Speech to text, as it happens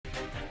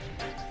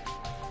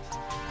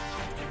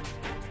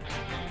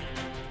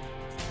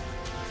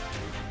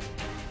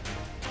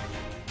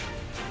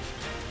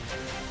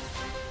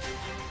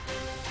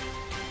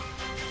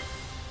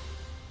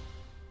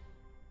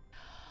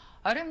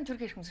Оройн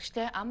төргийн эрх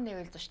хүсэгчтэй ам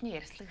нээвэл зочны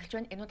ярилцлага эхэлж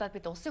байна. Энэ удаад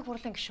бид улсын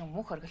хурлын гишүүн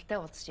Мөнх-Оргилтай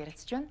уулзаж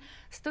ярилцж байна.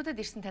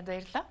 Студид ирсэн танд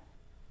баярлалаа.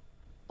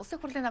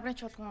 Улсын хурлын намрын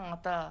чуулган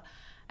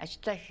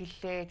ажиллаа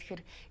эхэллээ.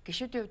 Тэгэхээр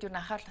гишүүдийн хувьд юу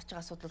н анхаарал татж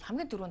байгаа асуудал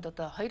хамгийн түрүүнд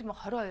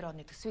 2022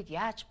 оны төсвийг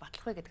яаж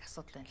батлах вэ гэдэг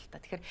асуудал байна л та.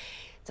 Тэгэхээр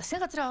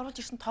засгийн газрын оруулж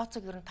ирсэн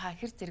тооцоог ер нь та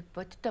хэр зэрэг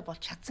бодиттой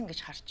болж чадсан гэж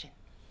харж байна.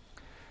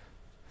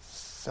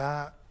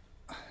 За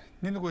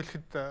нэг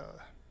хэлэхэд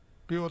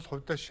би бол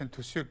хувьдаа шинэ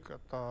төсвийг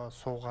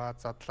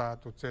суугаад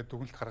задлаад үзээд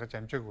дүгнэлт гаргаж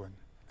амжаагүй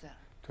байна.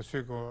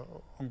 Төсвийг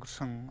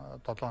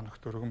өнгөрсөн 7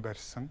 хоногт өргөн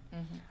барьсан.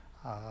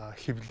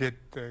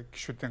 Хевлээд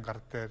гишүүдийн гар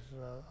дээр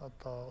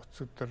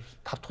өцөгдөр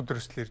 5 дахь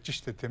өдрөөс л ирж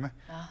штэ тийм ээ.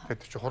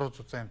 Тэгээд чи хуруу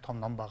зузаан юм том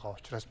ном байгаа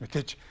учраас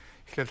мэдээж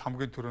эхлээл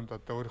хамгийн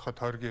түрүүнд өөрийнхөө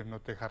тойргийн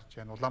юмнуудыг харж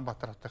байна.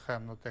 Улаанбаатар хотынхаа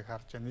юмнуудыг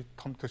харж байна. Нийт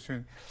том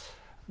төсвийн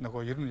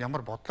нөгөө ер нь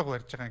ямар бодлого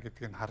барьж байгаа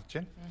гэдгийг харж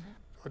байна.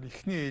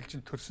 Эхний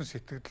ээлжинд төрсэн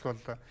сэтгэл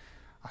бол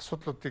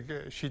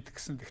асуудлуудыг шийдэх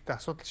гэсэн. Гэхдээ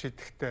асуудал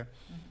шийдэхдээ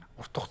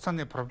урт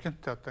хугацааны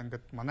проблемтэй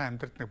ингээд манай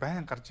амьдралд нэг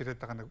байн гарч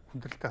ирээд байгаа нэг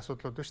хүндрэлтэй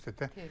асуудлууд байна шүү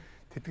дээ.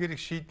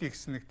 Тэдгээрийг шийдэх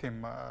гэсэн нэг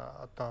тийм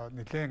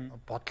нэлээд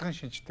бодлогын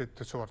шинжтэй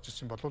төсөв орж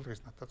ирсэн болов уу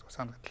гэж надад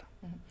санагдлаа.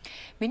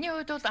 Миний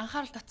хувьд бол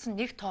анхаарал татсан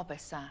нэг тоо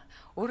байсан.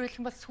 Өөрөөр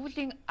хэлбэл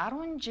сүүлийн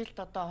 10 жилд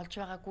олж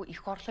байгаагүй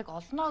их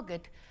орлого олно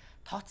гэд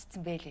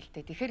тооцсон байл л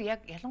дээ. Тэгэхээр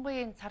яг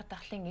ялангуяа энэ цар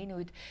тахлын энэ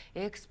үед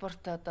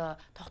экспорт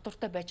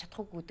тогтвортой байж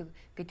чадахгүй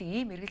гэдэг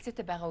ийм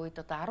эргэлзээтэй байгаа үед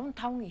 15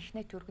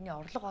 ихнээ төгрөгийн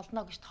орлого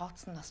олно гэж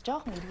тооцсон нас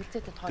жоохон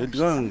эргэлзээтэй тоо.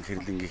 Дэлгөөн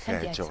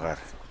хэрлэнгийнхээ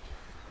хажуугаар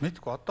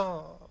мэдгүй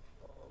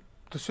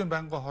төсвийн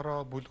байнгын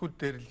хороо бүлгүүд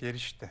дээр л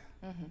ярина штэ.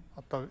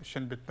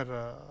 Шинэ бид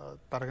нар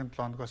дараагийн 7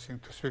 хоногоос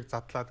энэ төсвийг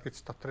задлаад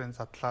гэц дотрын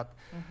задлаад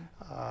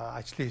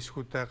ажлын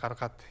хэсгүүдээ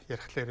гаргаад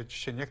ярихлаар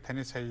жишээ нь яг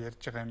таны сая ярьж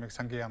байгаа юмыг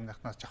сангийн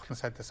яамныхнаас жавхлан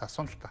сайдаас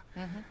асууна л та.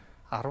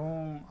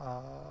 10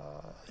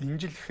 энэ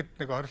жил ихэд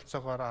нэг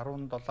ойролцоогоор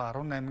 17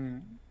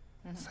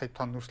 18 сая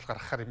тонн нүрсэл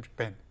гаргахаар юм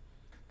байна.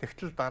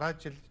 Тэгтэл дараа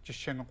жил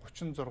жишээ нь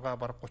 36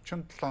 бараг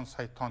 37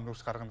 сая тонн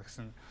нүрс гаргана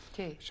гэсэн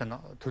шинэ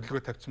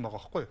төлөвлөгөө тавьсан байгаа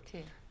байхгүй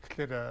юу?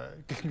 Тэгэхээр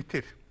гэх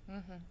мэтэр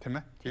тийм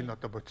ээ. Энэ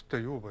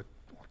бодиттой юу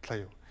бодлоо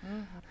юу?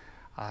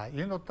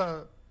 Энэ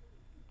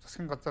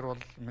засгийн газар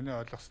бол миний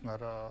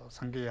ойлгосноор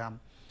сангийн яам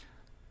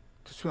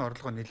төсвийн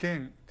орлогоо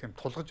нэлээд тийм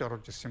тулгаж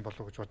оруулж ирсэн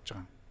болов уу гэж бодож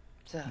байгаа юм.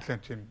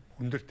 Нэлээд тийм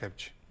өндөр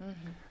тавьж.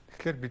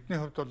 Тэгэхээр бидний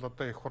хувьд бол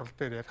их хурал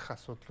дээр ярих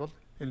асуудал бол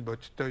энэ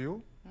бодиттой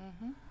юу?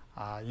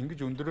 Ингэж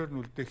өндөрөөр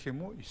нь үлдээх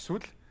юм уу?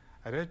 Эсвэл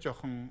арай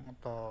жоохон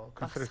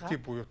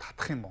консерватив буюу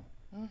татах юм уу?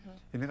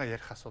 Энийг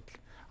ярих асуудал.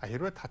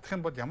 Хэрвээ татах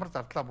юм бол ямар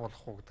зардлаа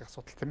болох уу гэдэг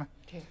асуудал тийм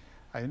ээ.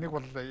 Энийг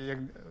бол яг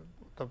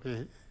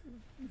би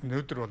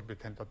өнөөдөр бол би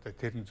танд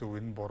тэр нь зөв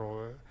энэ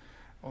буруу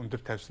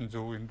өндөр тавьсан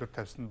зөв өндөр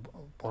тавьсан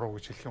буруу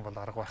гэж хэлэх юм бол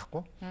арга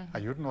байхгүй.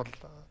 Ер нь бол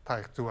та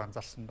их зөв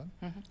анзаарсан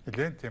байна.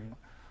 Нэлээд тийм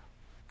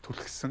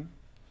түлхсэн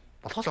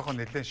болцоогоо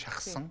нэлээд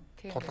шахсан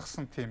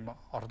тулгсан тийм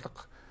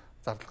орлого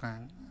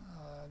зарлагын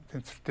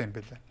тэнцвэртэй юм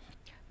байлаа.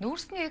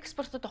 Нүүрсний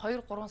экспортод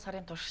 2-3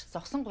 сарын турш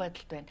зогсон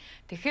байдалд байна.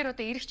 Тэгэхээр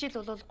эх жил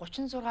бол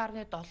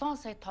 36.7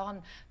 сая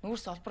тонн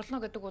нүүрс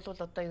олборлоно гэдэг бол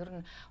ер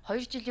нь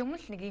 2 жилийн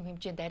өмнө л нэг ийм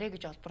хэмжээнд арай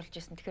гэж олборлож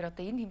байсан.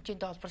 Тэгэхээр энэ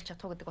хэмжээнд олборлож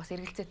чадах уу гэдэг бас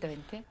эргэлзээтэй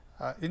байна тийм.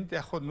 Энд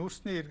яг хуу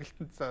нүүрсний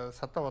эргэлтэнд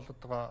садаа болоод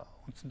байгаа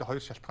үндсэндээ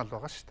 2 шалтгаан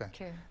байгаа шүү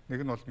дээ. Нэг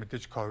нь бол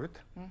мэдээж ковид.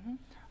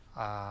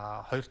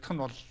 Хоёр дахь нь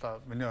бол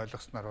миний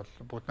ойлгосноор бол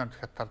бүгд намд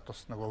хятад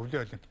тус нэг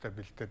өвлийн олимпиадад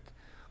бэлдээд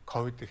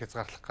ковидыг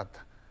хязгаарлах гад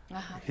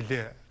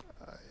хилээ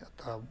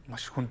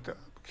маш хүнд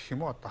гэх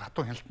юм уу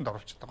хатуу хяналтанд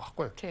оруулчихдаг байгаа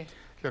байхгүй юу.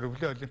 Тэгэхээр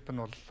өвлийн олимпиад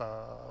нь бол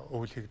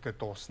өвөл хийгдээ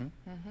дуусна.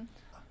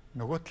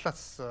 Нөгөө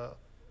талаас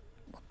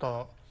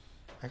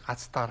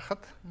гацтаа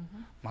харахад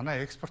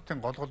манай экспортын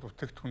гол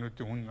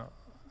бүтээгдэхүүнүүдийн үн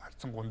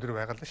харьцан өндөр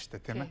байгаа л шүү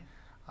дээ тийм ээ.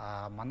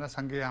 Манай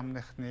сангийн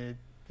яамныхны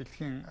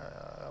дэлхийн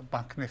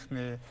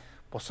банкныхны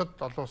бусад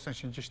олон улсын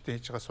шинжээчдийн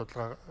хийж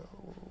байгаа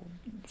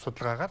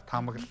судалгаагаар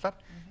таамаглалаар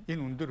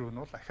энэ өндөр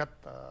үн бол ахаад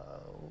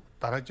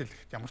дараа жил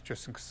ихэд ямар ч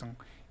байсан гэсэн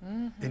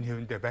энэ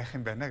хэвэндээ байх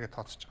юм байна гэж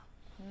тооцож байгаа.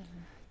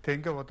 Тэг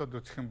ингээ бодоод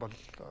үзэх юм бол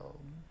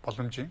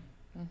боломжийн.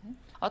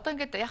 Одоо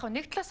ингээд яг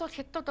нэг талаас бол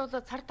хятад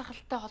бол цар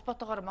тахалтай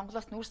холбоотойгоор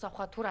Монголоос нүүрс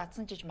авахаа түр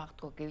азан жиж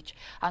магадгүй гэвч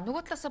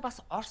нөгөө талаас бас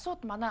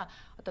Оросууд манай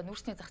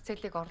нүүрсний зах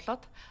зээлийг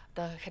орлоод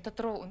хятад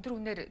руу өндөр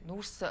үнээр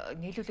нүүрс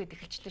нийлүүлээд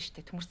эхэлчихлээ шүү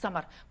дээ. Төмөр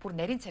замаар бүр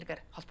нарийн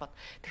царгаар холбоод.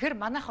 Тэгэхээр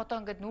манайх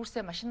ингээд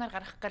нүүрсээ машинаар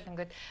гаргах гал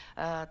ингээд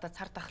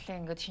цар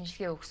тахлын ингээд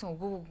шинжилгээ өгсөн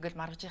өгөөг ингээд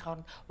маргаж байгаа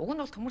оронд уг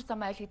нь бол төмөр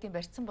замаа аль хэдийн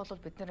барьсан бол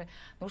бид нэр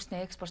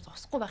нүүрсний экспорт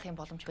зогсохгүй байх юм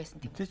боломж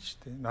байсан тийм. Тийм шүү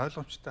дээ.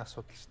 Ойлгомжтой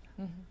асуудал шүү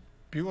дээ.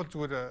 Би бол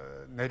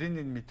зүгээр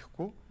нарийныг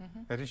мэдэхгүй,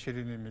 нарийн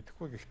ширээнийг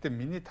мэдэхгүй. Гэхдээ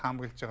миний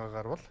таамаглаж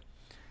байгаагаар бол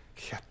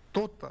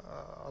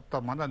хятадууд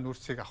манай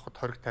нүүрсийг авахд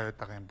хориг тавиад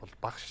байгаа юм бол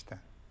бага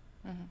штэ.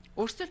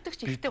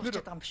 Өрсөлдөгч ихтэй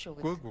болчиход байгаа юм биш үү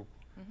гэдэг. Үгүй.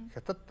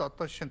 Хятад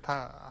жишээ та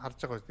харж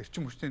байгаа үст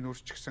эрчим хүчний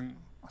нүүрс ч гэсэн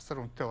асар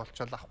үнэтэй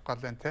болчоод авах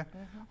гален те.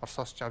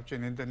 Оросоос ч авж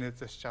гин,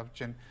 Индонезиас ч авж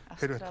гин,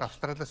 тэр байтга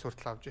Австралиас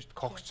хүртэл авж шít.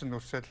 Когч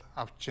нүүрсэл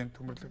авж гин,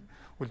 төмөрлөг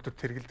үлдвэр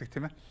тэргэлдэг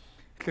тийм ээ.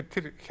 Тэгэхээр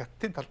тэр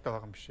хятадын талдаа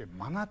байгаа юм биш ээ.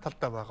 Манай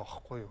талдаа байгаа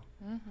байхгүй юу?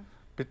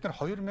 Бид нар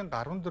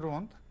 2014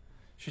 онд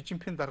Ши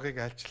Жинпин даргаыг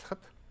айлчлахад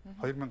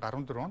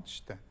 2014 онд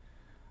шүү дээ.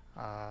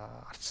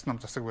 Ардчилсан нам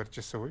засаг барьж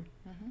ирсэн үе.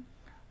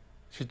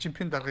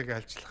 Шижинпийн даргаыг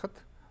альчлахад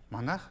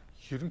манайх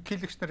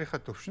ерөнхийлөгч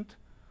нарынхаа төвшөнд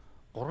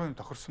 3 юм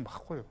тохирсон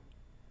байхгүй юу?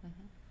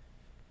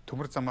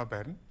 Төмөр замаа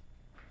байрна.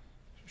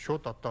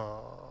 Шууд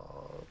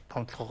одоо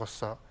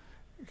томтлохоос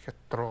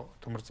хятад руу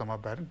төмөр замаа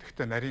байрна.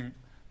 Тэгвэл нарийн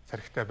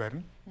царигтай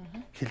байрна.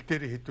 Хил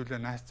дээр хэдүүлээ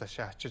нааш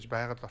цаашаа очиж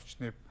байгаль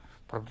орчны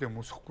проблем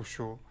үүсэхгүй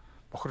шүү.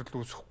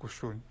 Бохирдол үүсэхгүй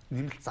шүү.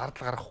 Нэмэлт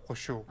зардал гаргахгүй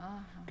шүү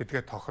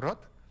гэдгээ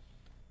тохироод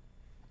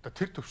одоо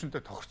тэр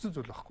төвшөндөө тохирсон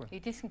зүйл байхгүй.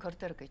 Эдийн засгийн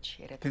коридор гэж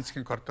яриад. Эдийн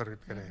засгийн коридор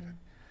гэдгээр яриад.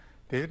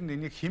 Дээр нь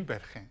энийг хэн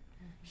барих юм?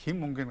 Хэн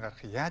мөнгөний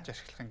гаргах яаж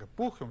ашиглах ингээ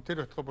бүх юм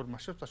тэр байтугай бүр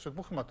маш зочид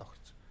бүх юмаа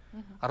тохирсон.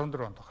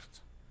 14 онд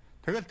тохирсон.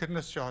 Тэгэл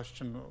тэрнээс хойш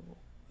чинь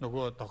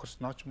нөгөө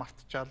тохирснооч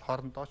мартчаал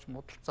хоорондооч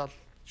муудалцаал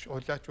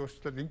улаач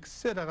өөрчлөлт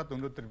ингэсээр хагаад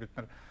өнөөдөр бид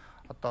нар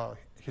одоо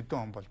хэдэн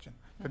он болж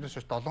байна. Тэрнээс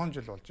хойш 7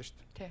 жил болж шүү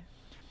дээ. Тий.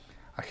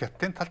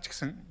 Хятадын талч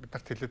гэсэн бид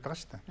нарт хэлээд байгаа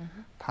шүү дээ.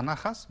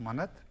 Танахаас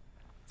манад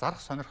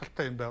зарах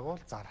сонирхолтой юм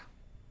байгавал зар.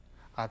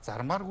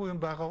 Зармааргүй юм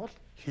байгаа бол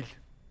хил.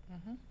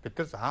 Бид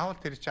нар заавал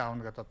тэр чинь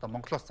аавна гэдэг одоо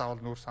Монголоос заавал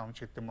нүүрс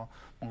аавч гэдэг юм уу?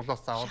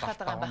 Монголоос заавал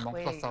автаа,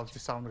 Монголоос заавал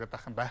зис аавна гэдэг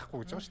ах юм байхгүй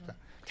гэж байгаа шүү дээ.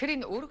 Тэр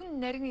энэ өргөн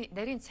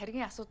нарийн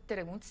царгийн асуудал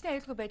дээр үндэсний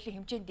аюулгүй байдлын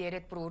хэмжээнд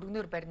яриад бүр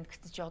өргөнөөр барина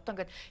гэсэн чинь одоо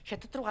ингээд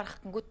хятад руу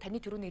гарах гингүүд таны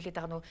төрөний хэлээд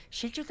байгаа нөө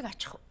шилжүүлэн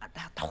ачих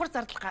давхар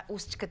зардал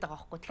үүсчих гээд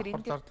байгаа байхгүй. Тэгэхээр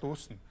энэ зардал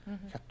үүснэ.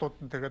 Хятадууд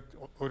нь тэгээд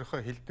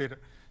өөрийнхөө хил дээр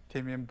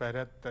тийм юм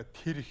бариад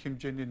тэр их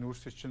хэмжээний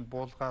нүүрсийг чинь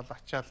буулгаал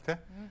ачаал те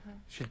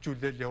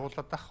шилжүүлээл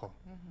явуулаад ах уу.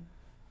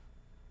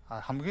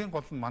 Хамгийн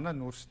гол нь манай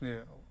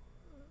нүүрсний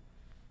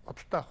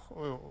бодолтой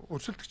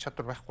өрсөлдөх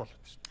чадвар байхгүй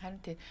болоод байна.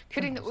 Харин тийм.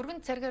 Тэгэхээр энэ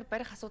өргөн царгаар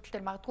барих асуудал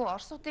дээр магадгүй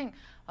Оросуудын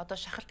одоо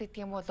шахалт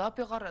гэдэг юм уу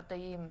лоббигоор одоо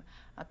ийм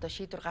одоо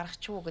шийдвэр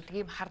гаргачих уу гэдэг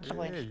ийм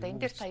хардлага байна л да.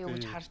 Энэ дээр та юу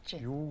гэж харж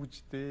байна? Юу гэж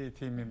дээ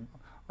тийм юм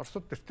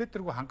Оросууд тэртээ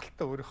тэргүй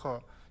хангалттай өөрийнхөө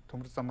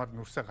төмөр замаар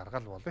нүүрсээ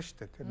гаргаал болно шүү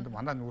дээ. Тэрэнд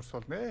манай нүүрс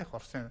бол нэх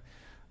Оросын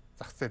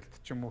зах зээлд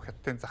ч юм уу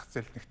хятадын зах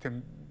зээлд нэг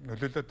тийм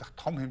нөлөөлөд байх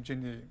том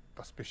хэмжээний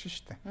бас биш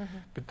шүү дээ.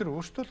 Бид нар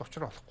өөрсдөө л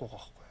учраа олохгүй байгаа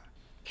байхгүй.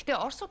 Гэтэ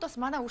Оросууд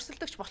бас манай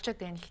өрсөлдөгч болчиход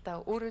байна л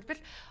та. Өөрөөр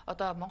хэлбэл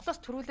одоо Монголоос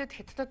төрүүлээд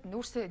Хятадд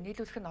нүүрсээ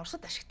нийлүүлэх нь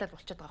Оросод ашигтай л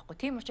болчиход байгаа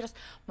байхгүй. Тийм учраас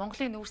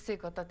Монголын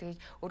нүүрсийг одоо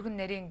тэгж өргөн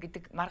нарийн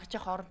гэдэг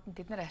маргажийн хооронд нь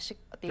тэд нар ашиг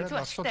одоо илүү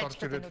ашигтай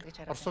ажиллаж байна гэж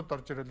хараад. Оросууд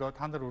орж ирэлөө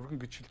та нар өргөн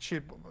гэж хэл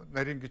чи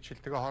нарийн гэж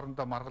хэл тэгээ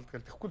хоорондоо маргалд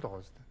гэл тэхгүй л байгаа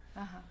үстэй.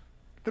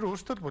 Тэр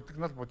өөрсдөө л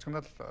бужигнаал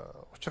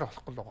учраа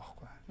болохгүй л байгаа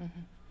байхгүй.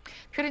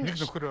 Тэгэхээр нэг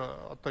нөхөр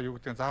одоо юу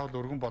гэдэг заавал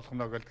өргөн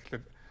болгоно гэл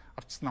тэгэхээр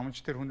ардчсан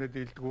намч тэр хүнээ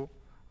дийлдэггүй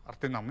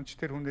ардын намч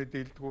тэр хүнээ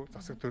дийлдэггүй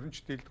засаг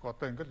төрөнч дийлдэггүй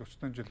одоо ингээл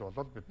 40 жил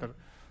болоод бид нар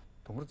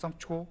төмөр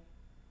замчгүй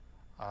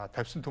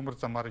тавьсан төмөр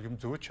замаар юм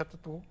зөөж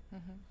чаддаггүй.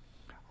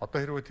 Одоо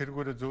хэрвээ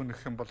тэргүүрээ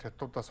зөөнөх юм бол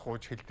хятадудаас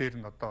хууж хил дээр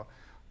нь одоо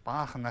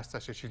баахан наас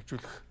цаашаа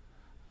шилжүүлэх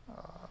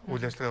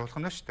үйл ажиллагаа явуулах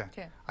нь шүү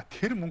дээ.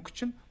 Тэр мөнгө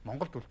чинь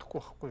Монголд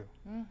үлдэхгүй байхгүй юу?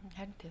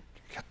 Харин тийм.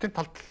 Хятадын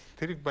талд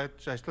тэрийг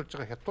байж ажиллаж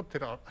байгаа хятадууд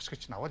тэр ашигыг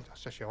чинь аваад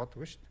хашааш яваад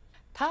байгаа шүү дээ.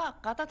 Та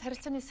гадаад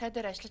харилцааны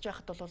сайдаар ажиллаж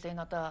байхад бол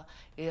энэ одоо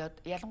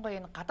ялангуяа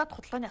энэ гадаад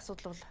худалдааны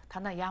асуудал бол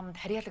танаа яамд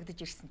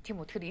харьяалагдаж ирсэн тийм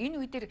үү. Тэгэхээр энэ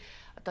үе дээр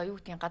одоо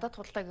юу гэдгийг гадаад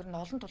худалдааг ер нь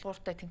олон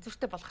тулгууртай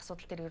тэнцвэртэй болох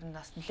асуудал дээр ер нь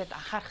бас нэлээд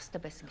анхаарах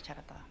хэрэгтэй байсан гэж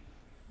хараад байгаа.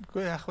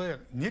 Үгүй яах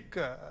вэ? Нэг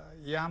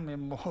яам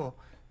юм уу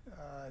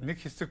нэг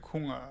хэсэг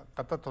хүн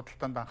гадаад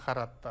худалдаанд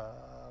анхаарад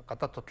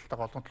гадаад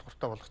худалдааг олон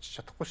тулгууртай болгочих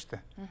чадахгүй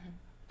шүү дээ.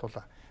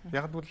 Тулаа.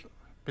 Яг л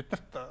бид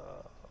нарт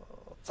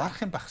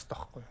зарах юм байх хэрэгтэй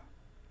байхгүй юу?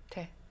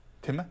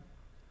 Тийм ээ.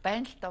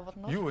 Байна л та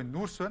болно. Юу вэ?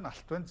 Нүүрс байна,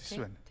 алт байна, зис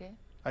байна.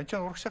 Ань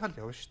чинь урагшаага л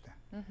явна шүү дээ.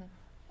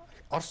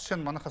 Орос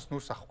чинь манахаас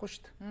нүүрс авахгүй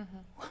шүү дээ.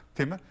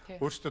 Тийм ээ?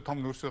 Өөрөөсөө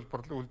том нүүрсэл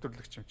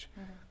үйлдвэрлэгч юм чи.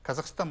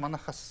 Казахстан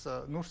манахаас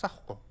нүүрс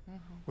авахгүй.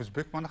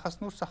 Узбек манахаас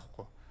нүүрс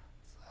авахгүй.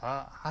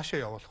 За хаашаа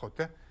явуулах вэ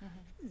те?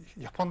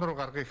 Японд руу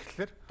гаргая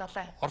гэхлээр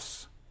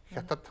Орос,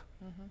 Хятад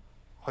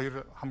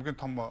хоёр хамгийн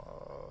том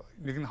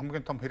нэг нь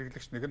хамгийн том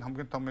хэрэглэгч, нэг нь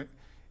хамгийн том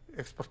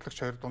экспортлогч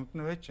хоёр дунд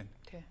нь байж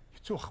байна.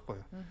 Хэцүү байхгүй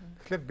юу?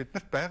 Тэгэхээр бид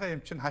нарт байгаа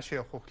юм чинь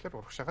хаашаа явах вэ гэхээр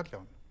урагшаагаар л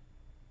явна.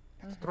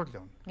 Хятад руу л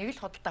явна. Нэг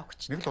л худалдаа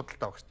өгч. Нэг л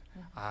худалдаа өгч.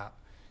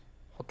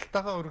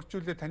 Худалдаагаа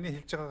өргөжүүлээ таны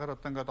хэлж байгаагаар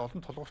одоо ингээд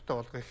олон толгууртай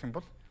болгох юм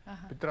бол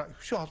бид нар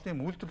өвшөө олон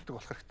юм үйлдвэрлэдэг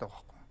болох хэрэгтэй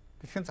байхгүй юу?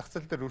 Дэлхийн зах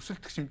зээл дээр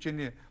өрсөлдөх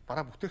хэмжээний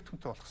бараа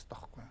бүтээгдэхүүнтэй болох хэрэгтэй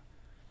байхгүй юу?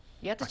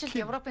 Ядаж л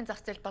Европын зах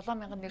зээл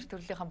 7000 нэр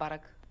төрлийнхэн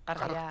бараг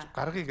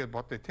гаргая гэж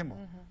бодъё тийм үү?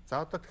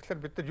 За одоо тэгэхээр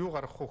бид нар юу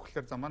гаргах вэ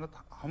гэхээр заманад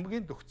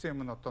хамгийн дөхцөн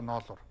юм нь одоо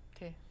ноолуур.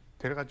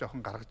 Тэргээ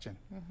жоохон гаргаж байна.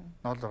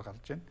 Ноолоор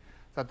гаргаж байна.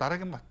 За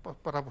дараагийн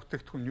бараа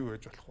бүтээгдэхүүн юу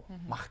байж болох вэ?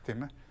 Мах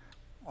тийм ээ.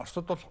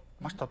 Оросууд бол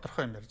маш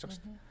тодорхой юм ярьж байгаа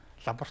шүү дээ.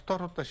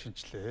 Лабораториудаа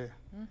шинжилээ.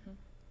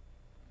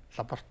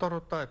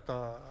 Лабораториудаа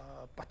одоо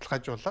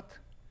баталгаажуулаад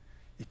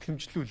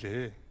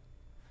итгэмжлүүлээ.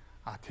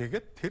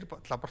 Тэгээд тэр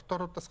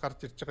лабораториудаас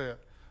гарч ирж байгаа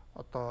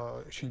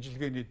одоо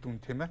шинжилгээний дүн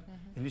тийм ээ.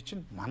 Эний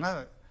чинь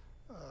манай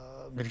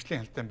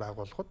мэрэгжлийн хэлтийн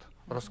байгууллагууд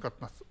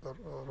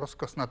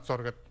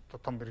Роскоснадзор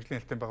гэдэг том мэрэгжлийн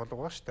хэлтийн байгууллага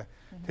байгаа шүү дээ.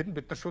 Тэр нь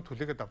бид нар шууд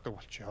хүлээгээд авдаг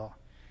болчихё.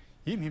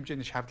 Ийм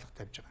хэмжээний шаардлага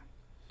тавьж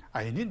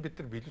байгаа. Энийг бид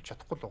нар биелүүлж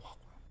чадахгүй л байгаа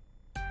байхгүй.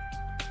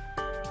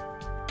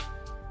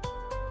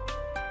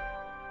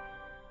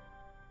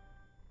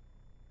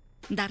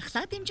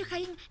 Дархлаа дэмжих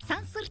хаян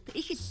сансарт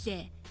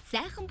эхэллээ.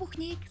 Сайхан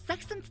бүхнийг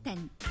сагсанд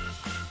тань.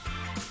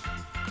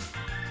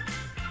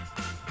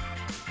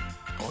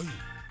 Ой,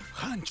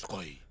 хаанч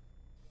гоё.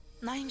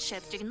 Ноён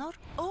шадригнор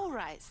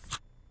All-Rise.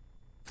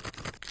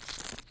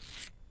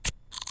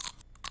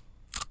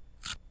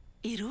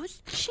 Ирүүл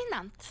шин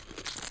амт.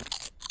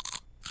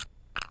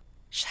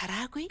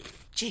 Шараагүй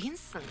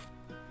жигэнсэн.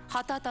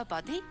 Хотоодо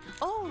боди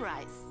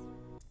All-Rise.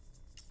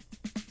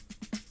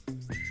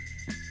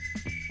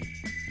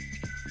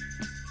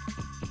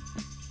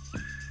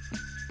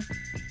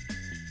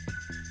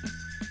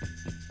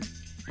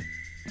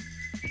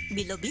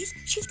 Билобил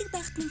шилдэг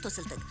байхад нь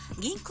тусалдаг.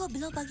 Гинко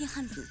Билобагийн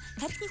хандан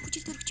тархины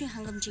хүчил төрөгчийн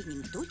хангамжийг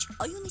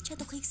нэмэгдүүлж, оюуны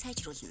чадварыг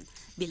сайжруулна.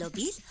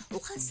 Билобил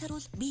ухаан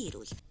саруул бие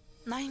эрүүл.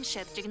 Ноён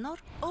шадригнор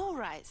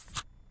All-Rise.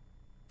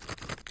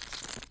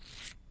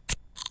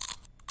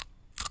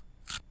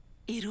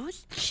 Ирүүл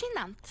шин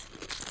амт.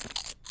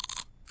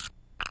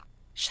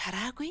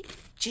 Шараагүй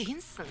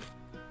жигэнсэн.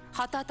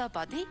 Хотоодо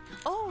боди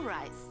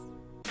All-Rise.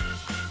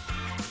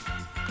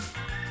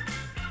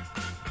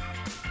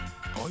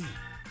 Ой,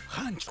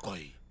 хаанч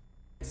гоё.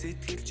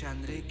 Сэтгэл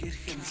чанарыг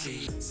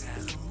эрхэмлэе.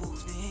 Сайхан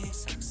бүхний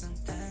сагсан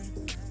тань.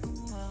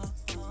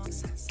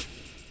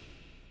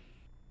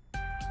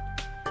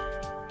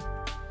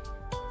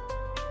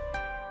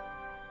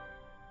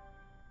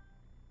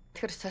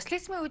 Тэгэхээр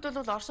социализмын үед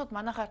бол Оросууд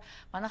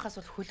манайхаас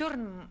бол хөлөөр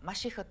нь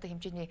маш их одоо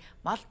хэмжээний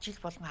мал жил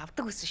болгон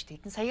авдаг гэсэн шүү дээ.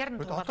 Эдэн саяар нь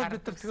одоо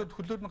бид нар тэгээд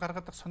хөлөөр нь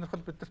гаргадаг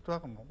сонирхол бидэрт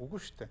байгаа юм уу?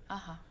 Үгүй шүү дээ.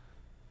 Аха.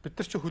 Бид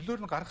нар чи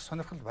хөлөөр нь гарах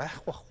сонирхол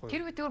байхгүй байхгүй юу?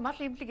 Тэр үед мал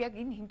имлэг яг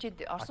энэ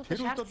хэмжээнд Оросууд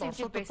шаардсан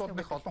юм байсан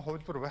нэг олон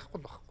хувилбар байхгүй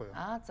л байхгүй юу?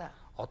 За.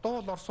 Одоо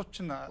бол Оросууд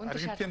ч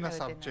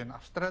Аргентинаас авж байна,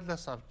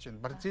 Австралиас авж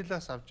байна,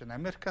 Бразилиас авж байна,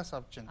 Америкаас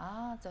авж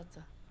байна. За.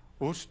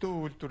 Өөрсдөө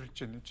үйлдвэрлэж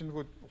байна. Энд чинь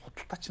нөгөө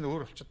худалдаа чинь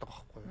өөр болчиход байгаа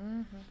байхгүй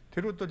юу?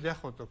 Тэрүүд бол яг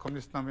хөө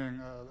коммунист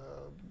намын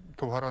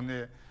төв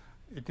хорооны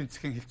эдийн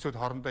засгийн хилцүүд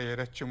хоорондоо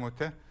яриач юм уу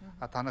те?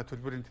 Танаа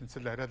төлбөрийн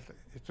тэнцэл арай л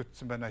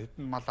хэцүүдсэн байна.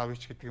 Хэдэн мал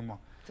авъяч гэдэг юм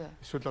уу?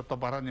 Эсвэл одоо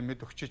бараа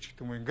нэмээд өгчийч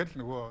гэдэг юм уу?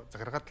 Ингээл нөгөө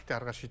захиргаалтын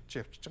аргаар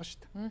шийдэж явчихж байгаа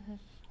шүү дээ.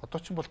 Одоо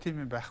ч бол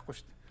тийм юм байхгүй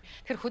шүү дээ.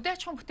 Тэгэхээр хөдөө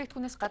аж ахуйн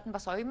бүтээгдэхүүнээс гадна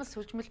бас оюумл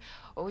сүлжмэл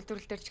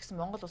үйлдвэрлэл дээр ч гэсэн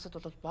Монгол улсад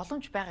бол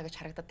боломж байгаа гэж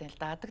харагдаад байна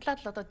л да. Адаглаад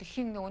л одоо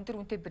дэлхийн өндөр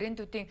үнэтэй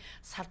брэндүүдийн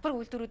салбар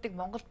үйлдвэрүүдийг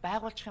Монголд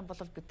байгуулчих юм бол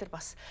бид нар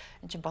бас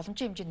энэ чинь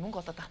боломжийн хэмжээнд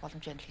мөнгө олоод авах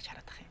боломж байна л гэж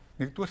хараад байгаа юм.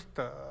 Нэгдүгээрт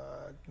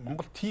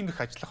Монгол тийм их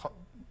ажиллах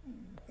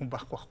хүн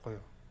байхгүй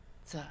юу?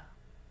 За.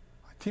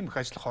 Тийм их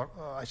ажиллах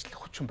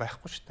хүчин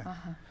байхгүй шүү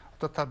дээ.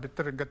 Одоо та бид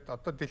нар ингээд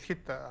одоо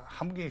дэлхийд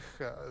хамгийн их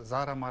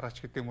Zara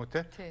Maraч гэдэг юм уу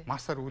те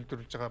масаар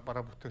үйлдвэрлэж байгаа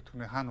бараа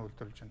бүтээгдэхүүний хаана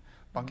үйлдвэрлэж байна?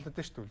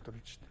 Бангладешт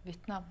үйлдвэрлэж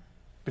байна.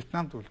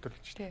 Вьетнамд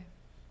үйлдвэрлэж байна.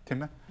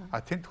 Тийм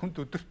ээ. Тэнд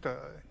хүнд өдөрт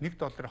 $1,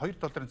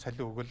 $2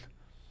 цалин өгөл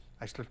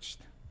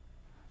ажиллуулж байна.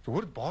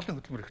 Зүгээр боолын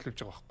хөдөлмөр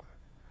эхлүүлж байгаа байхгүй юу?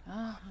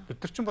 Бид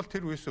нар ч бол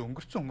тэр үеэс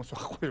өнгөрцөн хүмүүс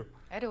байхгүй юу?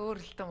 Арай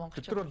өөр л дээ монголчууд.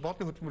 Бид нар бол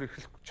боолын хөдөлмөр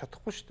эрхлэх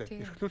чадахгүй шүү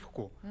дээ.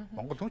 Эрхлүүлэхгүй.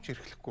 Монгол хүн ч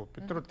эрхлэхгүй.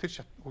 Бид нар тэр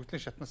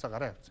хөгжлийн шатнасаа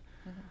гараа явсан.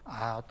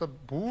 Одоо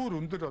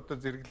бүр өндөр одоо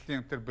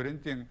зэрэглэлийн тэр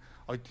брендийн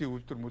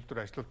оюутны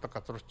үйлдвэр ажилладаг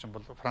газрууд чинь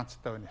бол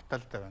Францтай байна,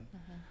 Италитай байна.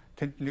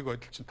 Тэнд нэг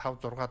оюутан чинь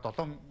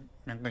 5-6-7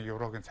 мянган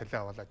еврогийн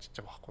цалин аваад ажиллаж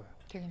байгаа байхгүй юу?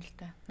 Тийм л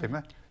дээ. Тийм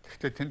ээ.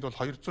 Тэгэхээр тэнд бол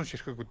 200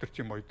 ширхэг өдөрт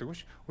юм ойдог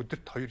биш.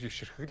 Өдөрт 2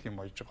 ширхэг л юм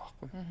ойж байгаа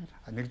байхгүй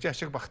юу? Нэгж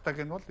ашиг багтааг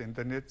нь бол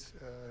Индонез,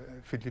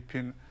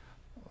 Филиппин,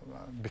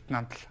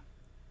 Вьетнамд л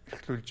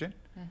эрхлүүлж байна.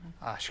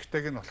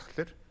 Ашигтайг нь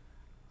болохоор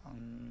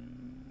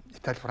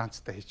Итали,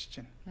 Францтай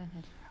хийчихэж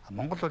байна.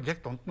 Монгол бол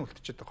яг дунд нь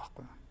үлдчихэж байгаа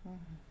байхгүй юу?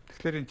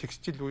 Тэгэхээр энэ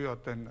текстил үе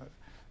одоо энэ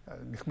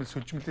нэхмэл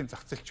сүлжмэлийн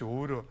зах зээл чи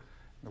өөрөө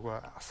нөгөө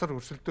асар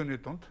өрсөлдөөний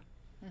дунд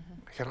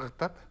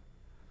хяргагдаад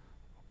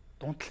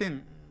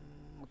дундлын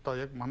одоо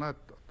яг манай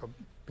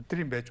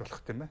бидний байж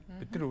болох тийм ээ.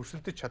 Бидний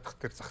өрсөлдөж чадах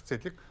тэр зах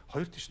зээлийг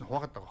хоёр тийш нь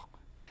хуваагаад байгаа байхгүй.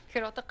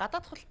 Тэгэхээр одоо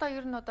гадаад худалдаа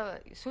ер нь одоо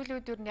сүүлийн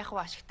үед ер нь яг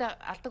ашигтай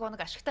алдаг оног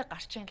ашигтай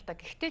гарч ийн л да.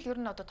 Гэхдээ л ер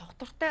нь одоо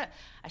тогтвортой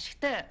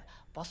ашигтай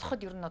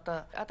болоход ер нь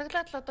одоо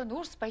адаглаад л одоо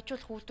нүүрс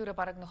баяжуулах үйлдвэрээ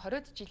бараг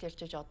 20 жил ярьж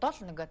байгаа. Одоо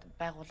л ингээд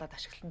байгуулад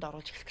ашиглалтанд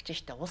оруулж эхлэх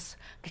гэж штэ улс.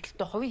 Гэтэл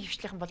одоо хувийн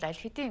хвшлийнхэн бол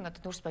аль хэдийн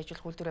одоо нүүрс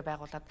баяжуулах үйлдвэрээ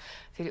байгуулад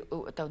тэр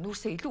одоо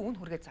нүүрсээ илүү үн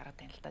хүргээд зараад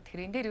байна л да.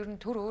 Тэгэхээр энэ дээр ер нь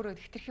төр өөрөө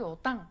хэтэрхий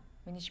удаан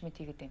менежмент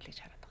хийгээд байна л гэж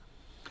хараад байгаа.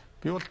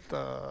 Би бол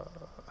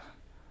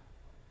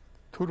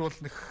төр бол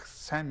нэг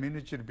сайн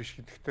менежер биш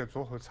гэдэгтээ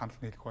 100%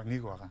 санал нийлэх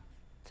нэг байгаа.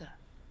 За.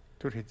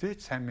 Төр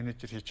хизээч сайн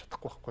менежер хийж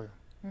чадахгүй байхгүй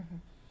юу?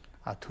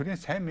 Төрийн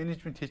сайн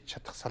менежмент хийж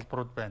чадах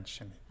салбарууд байна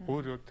жишээ нь.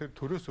 Өөр тэр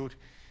төрөөс өөр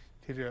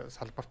тэр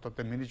салбарт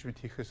одоо менежмент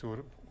хийхээс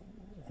өөр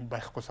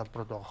байхгүй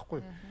салбарууд байгаа байхгүй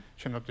юу?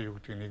 Шинэ одоо юу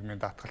гэдэг нийгмийн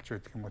даатгалч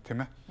байдаг юм уу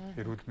тийм ээ?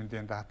 Эрүүл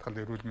мэндийн даатгал,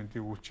 эрүүл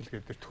мэндийн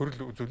үйлчилгээ дээр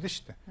төрөл үзүүлнэ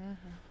шүү дээ.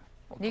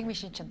 Нийгмийн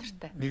шин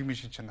чанартай. Нийгмийн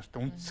шин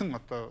чанартай. Үндсэн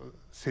одоо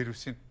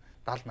сервисийн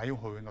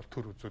 70-80% нь бол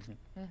төр үзүүлнэ.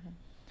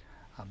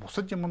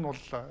 Бусад юм нь бол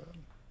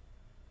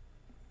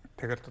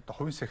тэгээд одоо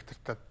хувийн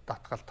секторт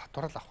даатгал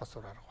татварал авахаас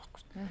өөр арга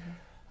байхгүй шүү дээ.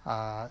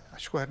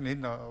 Ашгүй харин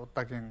энэ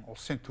удаагийн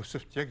улсын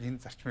төсөвт яг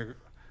энэ зарчмыг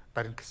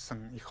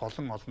баримтлсан их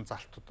олон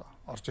залтууд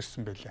орж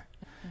ирсэн байлээ.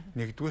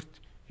 Нэгдүгээрт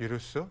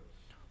ерөөсөө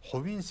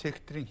хувийн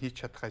секторын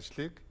хийж чадах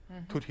ажлыг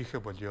төр хийхэ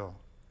болёо.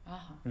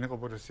 Энийг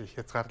бүрээс их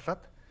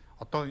хязгаарлаад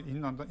одоо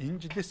энэ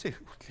жилээсээ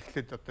хүртэл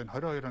эхлээд одоо энэ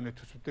 22 оны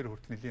төсөв дээр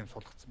хүртэл нэлийн юм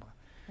суулгацсан байна.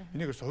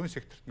 Энийг ерөөсөө хувийн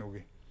секторт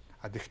нүгэй.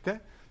 Гэхдээ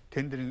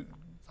тендерийн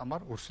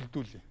замаар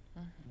өрсөлдүүлээ.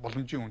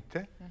 Боломжийн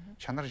үнэтэй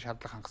чанарын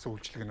шаардлага хангасан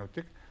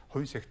үйлчилгээнүүдийг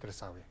хувийн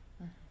сектороос авъя.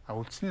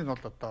 Үлдсэний нь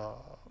бол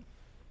одоо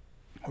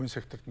хувийн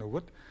секторт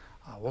нөгөөд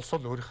улс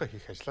бол өөрийнхөө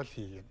хийх ажлаа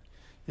хийгээд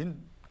энэ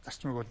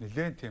зарчмыг бол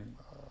нэлээд тийм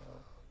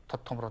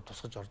тод томроо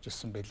тусгаж орж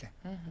ирсэн байлээ.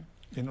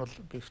 Энэ бол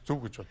би их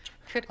зөв гэж бодож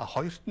байгаа.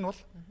 Хоёрт нь бол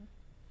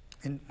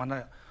энэ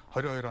манай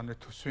 22 оны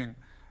төсвийн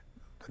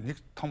нэг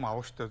том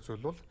авууштай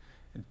зүйл бол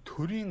энэ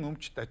төрийн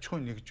өмчт аж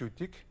ахуйн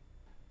нэгжүүдийг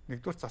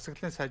нэгдүгээр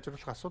засаглалын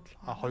сайжруулах асуудал,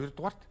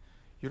 хоёрдугаарт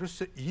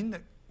ерөөсөө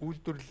энэ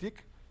үйлдвэрлэлийг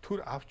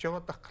төр авч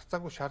яваад ах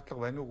гарцаагүй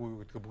шаардлага байна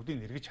уугүй гэдгийг бүгдийг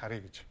нэргэж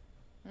харъя гэж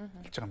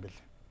хэлж байгаа юм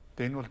билээ.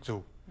 Тэгээ энэ бол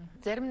зөв.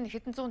 Зарим нь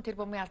хэдэн зуун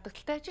тэрбумын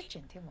алдагдaltaй ажиллаж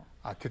байна тийм үү?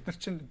 Тэд нар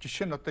чинь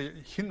жишээ нь одоо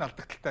хэн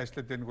алдагдaltaй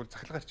ажиллаад байгааг бол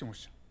захлагаарч юм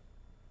шиг.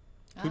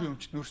 Төрийн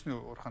өмчт нөөцний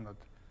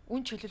урхаанууд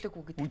үн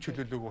чөлөөлөөгүй гэдэг. Үн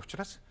чөлөөлөөгүй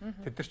учраас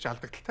тэд нар ч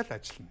алдагдaltaй л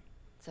ажиллана.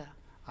 За.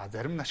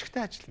 Зарим нь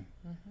ашигтай ажиллана.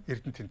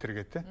 Эрдэнэ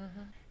тентэргээ те.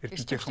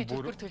 Эрдэнэтийн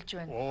төлбөр төлж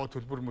байна.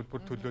 Төлбөр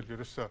мөлбөр төлөөл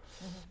ерөөсө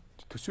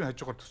төсвийн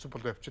хажуугаар төсөв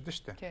болоо явчихад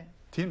шүү дээ.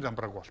 Тим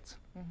замбрааг болцсон.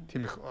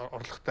 Тим их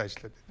орлоготой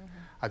ажиллаад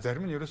байна.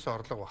 Зарим нь ерөөсө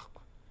орлого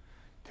байхгүй.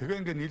 Тэгээ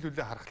ингээ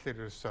нийлүүлээ харахаар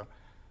ерөөсө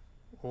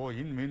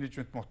энэ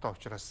менежмент муутай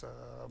учраас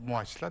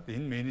муу ажиллаад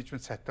энэ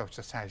менежмент сайтай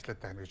учраас сайн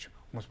ажиллаад байна гэж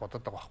хүмүүс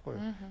бодоод байгаа байхгүй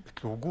юу?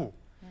 Гэтэл үгүй.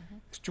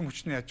 Эрчим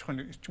хүчний аж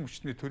ахуйн эрчим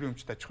хүчний төрийн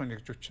өмчт аж ахуйн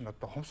нэгжүүд чинь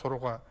одоо хом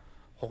сурууга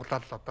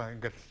хуглаад одоо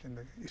ингээл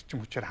эрчим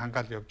хүчээр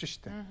хангаал явж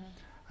штэ.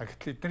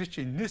 Гэтэл эдгээр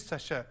чинь энэс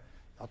цаашаа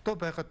одоо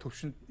байгаа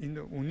төвшөнд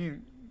энэ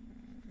үнийн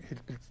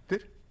хэлбэлт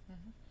дээр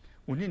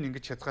үнийг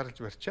ингэж хязгаарлаж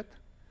барьчаад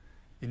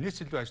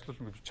энэс илүү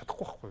ажиллуулна гэж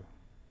чадахгүй байхгүй юу?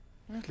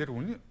 Тэгэхээр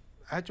үнийн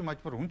аажим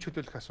ажмаар үн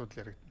чөлөөлөх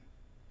асуудал яригдана.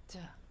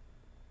 За.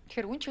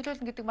 Тэгэхээр үн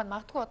чөлөөлнө гэдэг маань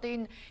магадгүй одоо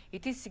энэ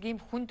эдийн засгийн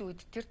ийм хүнд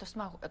үед тэр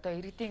тусмаа одоо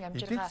иргэдийн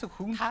амжиргаа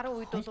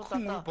тааруу үед бол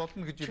одоо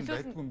болно гэж юм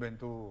байдгүй юм байна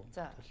дөө.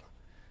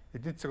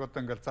 Эдийн засаг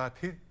одоо ингээл за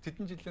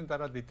тэдэн жилийн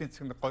дараа эдийн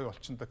засаг гоё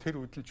болчихно да тэр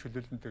үед л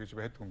чөлөөлнөдэй гэж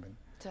байдгүй юм байна.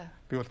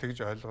 Би бол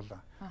тэгж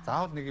ойлголоо.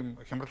 Заавал нэг юм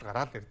хямрал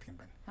гараад ирдэг юм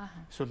байна.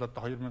 Эсвэл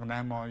одоо 2008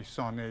 9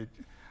 оны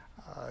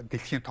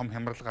дэлхийн том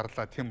хямрал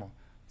гарлаа тийм үү?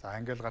 За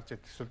ингээл гарч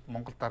ирээд эсвэл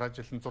Монгол дараа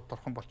жил нь 100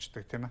 торхон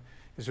болчдөг тийм ээ.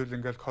 Эсвэл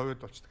ингээл ковид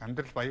болчдөг.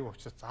 Амьдрал баяу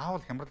учраас заавал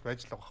хямрал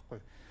байж л байгаа байхгүй.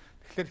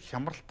 Тэгэхээр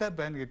хямралтай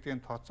байна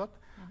гэдгийг тооцоод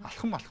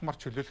алхамаар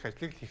чөлөөлөх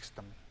ажлыг хийх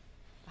хэрэгтэй юм.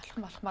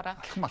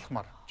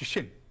 Алхамаар.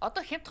 Жишээ нь.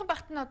 Одоо хямдхан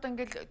багт нь одоо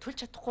ингээл төлж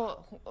чадахгүй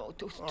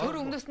төр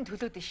өмнөөс нь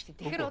төлөөд нь шүү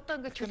дээ. Тэгэхээр одоо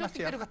ингээл чөлөөлөх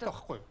дээр ялгаатай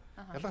байхгүй.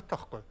 Ялгаатай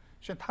байхгүй.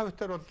 Жишээ нь та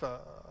бүхэн бол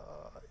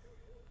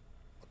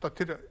одоо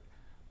тэр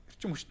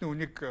эрчим хүчний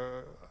үнийг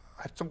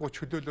харьцангуй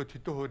чөлөөлөөд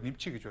хэдэн хувиар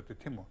нэмчихье гэж боддог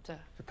тийм үү?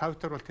 Та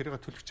бүхэн бол тэрийг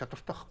төлөх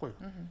чадвартай байхгүй юу?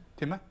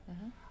 Тийм ээ?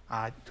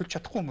 Төлж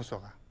чадахгүй хүмүүс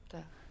байгаа.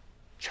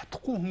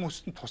 Чадахгүй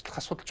хүмүүст нь туслах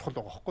асуудал чухал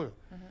байгаа байхгүй юу?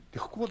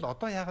 Тэгэхгүй бол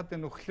одоо яагаад вэ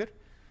нөхөөр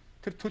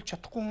тэр төлж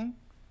чадахгүй хүн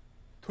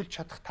төлж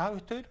чадах та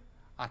бүхэн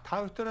та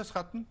бүхнээс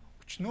гадна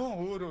өчнөө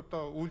өөр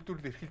одоо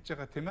үйлдвэрлэл эрхэлж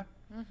байгаа тийм ээ?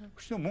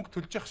 Өчнөө мөнгө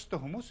төлж явах ёстой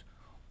хүмүүс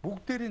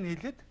бүгдээрээ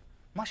нийлээд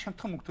маш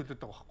хямдхан мөнгө төлөд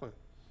байгаа байхгүй юу?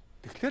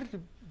 Тэгэхээр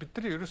бид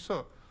нар ерөөсөө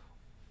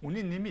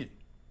үнийн нэмий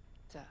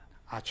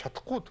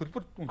чадахгүй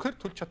төлбөр үнэхээр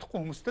төлж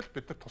чадахгүй хүмүүстэй л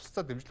бид нар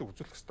тусалцаа дэмжлэг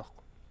үзүүлэх хэрэгтэй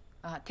байхгүй.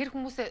 Тэр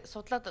хүмүүсээ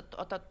судлаад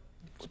одоо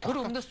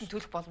төр өмнөөс нь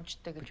төлөх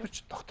боломжтой гэж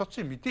үү?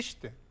 Тогтооцсон юм мэдэн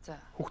штэ.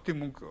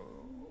 Хүүхдийн мөнгө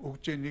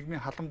өгж гэн,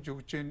 нийгмийн халамж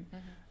өгж гэн,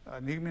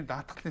 нийгмийн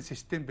даатгалын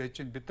систем байж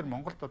гэн. Бид нар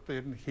Монголд одоо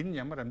ер нь хэн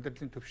ямар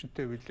амьдралын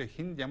төвшөнтэй үйлээ,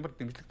 хэн ямар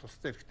дэмжлэг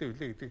тусалцаа хэрэгтэй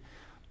үйлээ гэдэг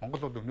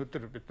Монгол бол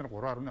өнөөдөр бид нар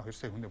 3.2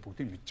 сая хүнээ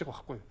бүгдийг мэдж байгаа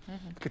байхгүй юу?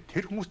 Тэгэхээр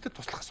тэр хүмүүстэй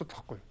туслах асуудал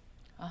байхгүй юу?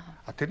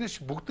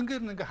 Тэрнээс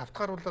бүгднгээр нь ингээ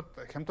хавтгааруулаад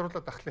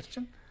хямдруулаад ахлаар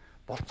чинь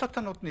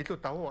болцоотонууд нь илүү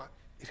давуу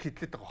эрх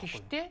хэдлээд байгаа байхгүй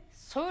юу? Гэхдээ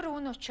суур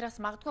үн учраас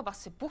магадгүй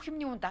бас бүх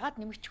юмны үн дагаад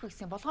нэмэгдэхгүй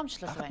гэсэн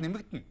болгоомжлол байна.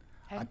 Нэмэгдэнэ.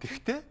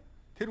 Тэгэхдээ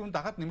тэр үн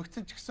дагаад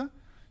нэмэгдсэн ч гэсэн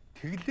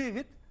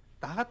тэглээгээд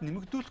дагаад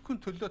нэмэгдүүлэхгүй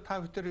төлөө та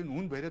бүхэн энэ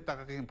үн бариад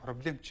байгаагийн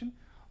проблем чинь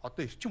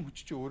одоо эрчим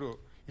хүч чи өөрөө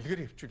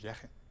илгээр хөвчүүл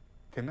яах юм?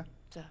 Тийм ээ?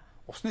 За.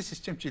 Усны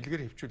систем чи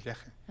илгээр хөвчүүл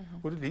яах юм?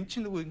 Өөрөөр энэ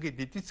чинь нөгөө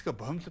ингээд эдийн засгаа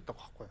бомлоод байгаа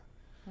байхгүй юу?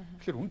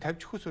 Тэгэхээр үн тавьж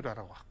өгөхөөс өөр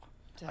арга байхгүй.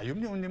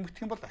 Юмны үн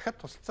нэмэгдэх юм бол дахиад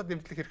тусалцаа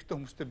дэмжлэг хэрэгтэй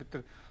хүмүүстэй бид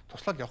нар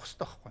туслаад явах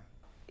хэрэгтэй байхгүй юу?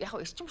 Яг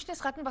эрчим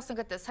хүчнээс гадна бас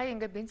ингээд сая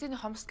ингээд бензиний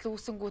хомсдол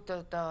үүсэнгүүт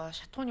одоо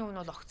шатхууны үн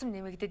бол огцом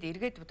нэмэгдээд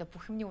эргээд одоо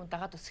бүх юмны үн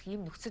дагаад өсөх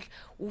юм нөхцөл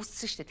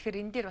үүссэн шүү дээ.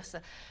 Тэгэхээр энэ дээр бас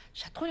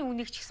шатхууны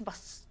үнийг ч гэсэн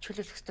бас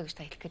чөлөөлөх ёстой гэж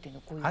та хэлэх гээд байна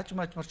уу?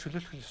 Аажмаар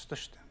чөлөөлөх ёстой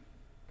шүү дээ.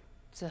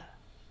 За.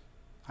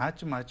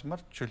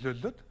 Аажмаар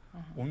чөлөөлөд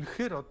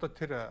үнэхээр одоо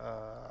тэр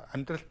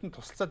амьдралд нь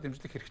тусалцаа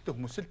дэмжлэг хэрэгтэй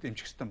хүмүүсэл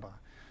дэмжих ёстой байна.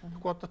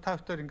 Тэгэхгүй одоо та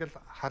бүхэн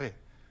ингээд харъя.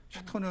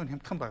 Шатхууны үн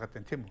хямдхан байгаад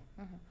байна тийм үү?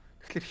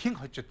 Тэгэхээр хэн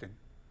хожоод байна?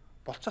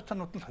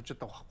 Болцоотонууд нь л хожоод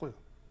байгаа байхгүй юу?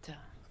 За.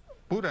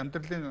 Бүр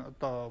амьдралын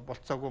одоо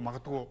болцоогүй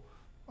магадгүй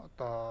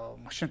одоо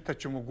машинтай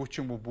ч юм уу гүч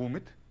юм уу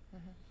бүүмэд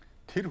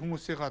тэр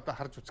хүмүүсийг одоо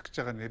харж үзэх гэж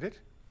байгаа нэрээр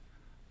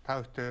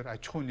та бүхэн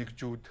аж ахуй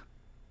нэгжүүд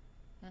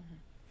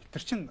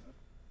тэр чин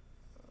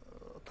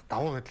одоо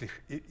давуу байдал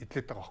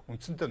эдлээд байгаа байхгүй.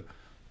 Үндсэндээ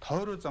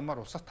тойроо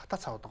замаар усаас татаа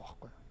цаваад байгаа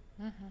байхгүй.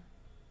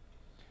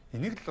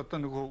 Энийг л одоо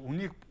нөгөө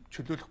үнийг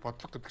чөлөөлөх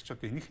бодлого гэдэг чинь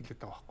одоо энийг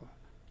хэлээд байгаа байхгүй юу?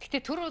 Гэтэ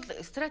төр бол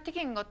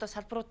стратегийн одоо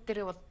салбарууд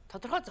дээр бол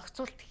тодорхой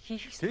зохицуулт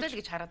хийх ёстой л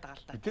гэж хараад байгаа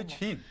л да. Мэдээж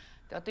хийн.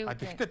 Одоо юу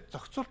гэдэг гэхдээ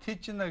зохицуулт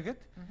хийж гинэ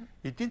гэд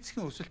эдийн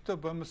засгийн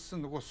өсөлтөд бомилсон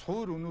нөгөө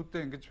суур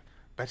өнүүдээ ингэж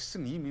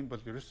барьсан юм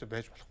бол ерөөсөө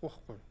байж болохгүй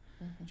байхгүй юу?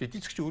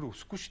 Эдийн засгч өөрөө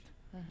өсөхгүй шүү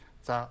дээ.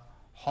 За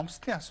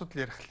хомсдлын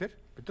асуудал ярихлаар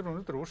бид нар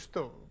өнөөдөр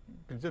өөрсдөө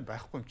бензин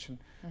байхгүй юм чинь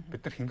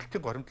бид нар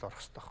хэмнэлтийн горимд орох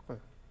хэрэгтэй байхгүй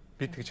юу?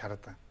 Би тэгж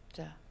хараад байна.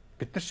 За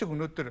бид нар шиг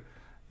өнөөдөр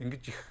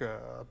ингэж их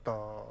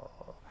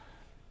одоо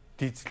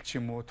дизель ч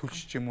юм уу,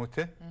 түлш ч юм уу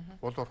те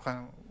уул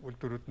уурхайн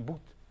үйлдвэрүүд нь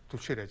бүгд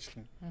түлшээр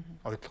ажиллана.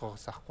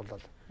 Ойдлогоогоос авахгүй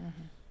бол.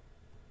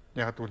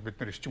 Яг гэвэл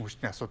бид нар эрчим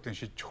хүчний асуудлыг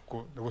шийдэж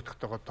өгөхгүй,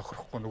 нөгөөдхтэйгээ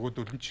тохирохгүй,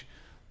 нөгөөдөл нь ч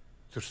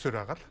зөрсөөр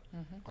байгаа л.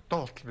 Одоо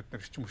болтол бид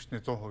нар эрчим хүчний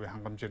 100%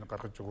 хангамжийг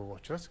гаргаж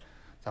өгөөг учраас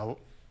за уул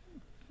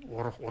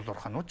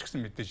уурхаанууд ч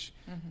гэсэн мэдээж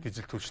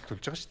дизель түлшил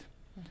төлж байгаа шүү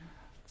дээ.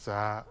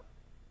 За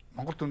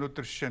Монголд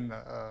өнөөдөр жишээ нь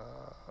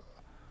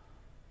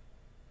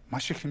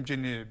маш их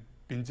хэмжээний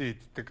бензин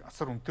иддэг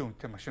асар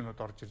үнэтэй машинууд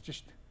орж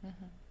ирж штэ.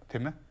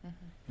 Тийм ээ?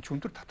 Энд ч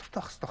өндөр татвартай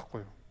байх хэрэгтэй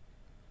байхгүй юу?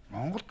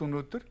 Монголд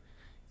өнөөдөр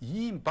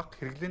ийм бага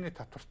хэрэглээний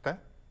татвартай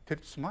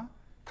тэр тусмаа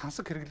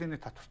тансаг хэрэглээний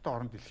татвартай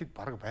орн дэлхийд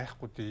бараг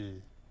байхгүй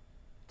дээ.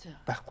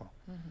 Байхгүй.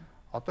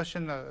 Одоо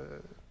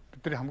шинэ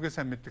бидний хамгийн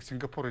сайн мэддэг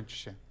Сингапурын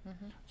жишээ.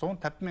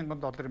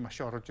 $150,000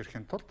 машин оруулж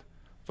ирэхин тулд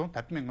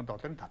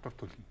 $150,000 татвар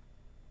төлнө.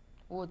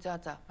 Оо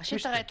за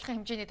машинтайгаа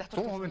адилхан хэмжээний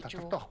татвар төлнө. 100%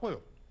 татвартай байхгүй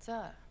юу?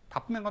 За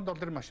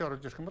 $5,000 машин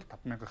оруулж ирэх юм бол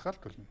 $5,000-аар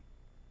төлнө.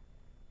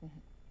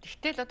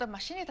 Тэгтэл одоо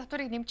машины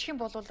татварыг нэмчих юм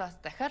бол бас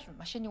дахиад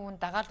машины үн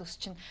дагаал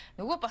өсчин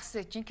нөгөө бас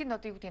жинхэнэ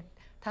одоо юу гэдэг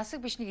тансаг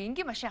биш нэг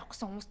энгийн машин авах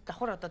гэсэн хүмүүст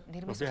давхар одоо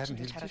нэрмээс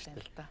гэж хараад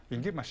байна л да.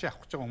 Энгийн машин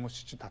авах гэж байгаа хүмүүс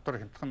чинь татвар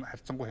хямдхан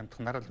харьцангуй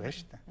хямдханаар л байна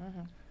шүү дээ.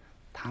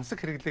 Тансаг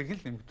хэрэглээг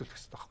л нэмэгдүүлэх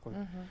хэрэгтэй байхгүй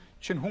юу?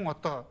 Жишээ нь хүн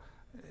одоо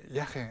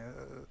яах юм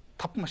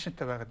 5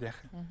 машинтай байгаад яах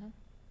юм?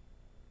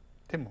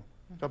 Тийм үү?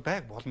 За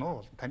байг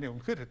болно. Таны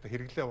үнэхээр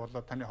хэрэглээ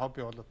болоод таны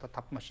хобби болоод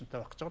 5 машинтай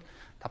байх гэж бол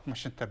 5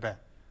 машинтай бай.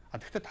 А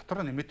тэгвэл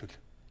татвараа нэмээд үл.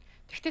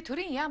 Гэхдээ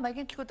төрийн яам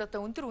агентлагууд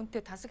одоо өндөр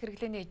үнэтэй тансаг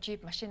хэрэглээний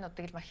жип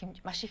машинуудыг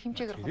маш их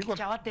хэмжээгээр худалдаж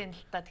аваад байна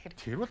л та. Тэгэхээр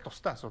тэр бол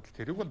тустай асуудал.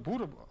 Тэрийг бол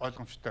бүр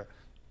ойлгомжтой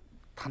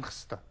танах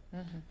хэрэгтэй.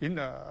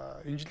 Энэ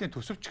энэ жилийн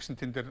төсөвч гэсэн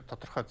тэн дээр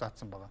тодорхой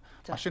заасан байгаа.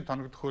 Машин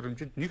тоногдох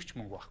хөрөмжөнд нэг ч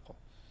мөнгө байхгүй.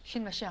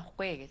 Шинэ машин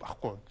авахгүй гэж.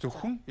 Байхгүй.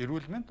 Зөвхөн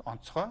эрүүл мэнд,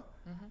 онцгой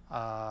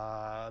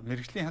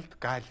мэрэгжлийн хэлт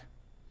гайл.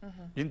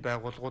 Энэ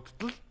байгууллагуудад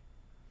л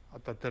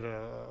одоо тэр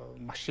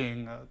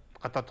машин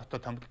гадаад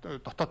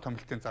дотоод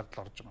томилтын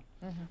зардал орж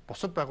байгаа.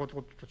 Бусад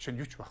байгууллагууд чинь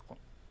юу ч байхгүй.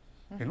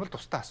 Энэ бол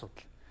тустай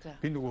асуудал.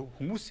 Би нөгөө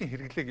хүмүүсийн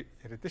хэрэглээг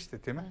яриад байна шүү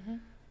дээ, тийм ээ.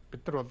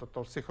 Бид нар бол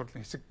одоо улсын их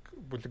хурлын хэсэг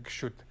бүлэг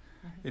гишүүд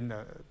энэ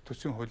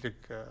төсвийн хуулийг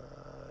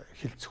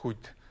хилцэх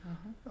үед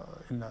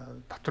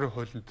энэ татварын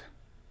хуулинд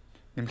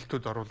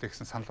нэмэлтүүд оруулах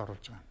гэсэн санал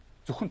оруулж байгаа.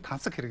 Зөвхөн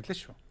тансаг хэрэглээ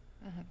шүү.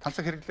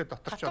 Тансаг хэрэглээ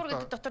дотор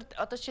ч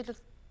одоо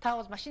жишээлбэл та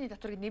бол машины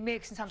татварыг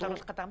нэмээ гэсэн санал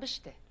оруулах гэдэг юм байна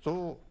шүү дээ.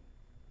 100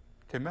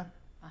 тийм ээ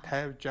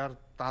 50, 60,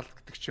 70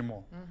 гэдэг ч юм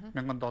уу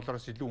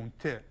 $1,000-оос илүү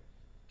үнэтэй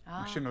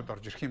машинууд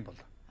орж ирэх юм бол.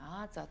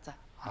 За.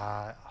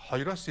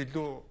 Хоёроос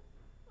илүү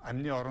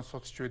амны орон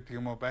сууцч байдаг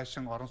юм уу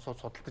байшин орон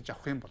сууц судалдаж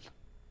авах юм бол.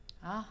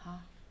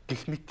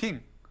 Гэх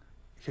мэтийн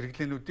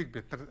хэрэглээнүүдийг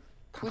бид нар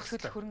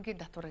үйлчлэл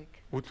хөрөнгийн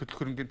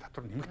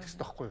татварыг нэмэгдэх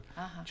хэрэгтэй байхгүй юу?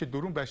 Чи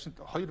 4 байшинт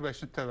 2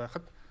 байшинтай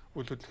байхад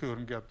үйлчлэлийн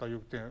хөрөнгийн одоо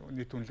юу гэдэг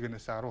нийт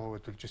үнэлгээнээс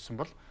 10% төлж исэн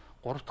бол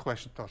 3 дахь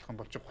байшинтай болох юм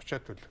бол 30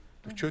 төл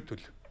 40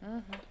 төл.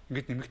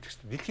 Ингээд нэмэгдэх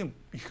хэрэгтэй. Дэлхийн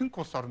ихэнх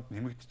улс оронд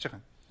нэмэгдэж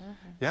байгаа юм.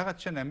 Ягаад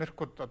чинь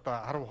Америкууд одоо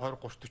 10, 20,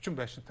 30, 40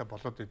 байшинтай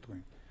болоод идэг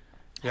юм.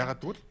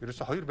 Ягаад гэвэл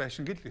ерөөсө 2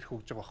 байшин гэл ирэх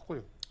хөгж байгаа байхгүй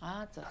юу?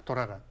 За.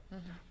 Татвараараа.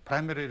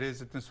 Primary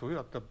residence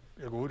буюу одоо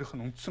яг өөрийнх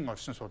нь үндсэн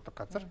оршин суудаг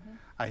газар.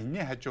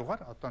 Энэний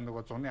хажуугаар одоо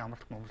нөгөө зуны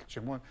амралт момролт ч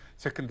юм уу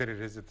secondary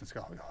residence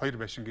гэх 2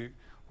 байшин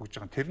хөгж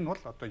байгаа. Тэр нь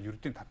бол одоо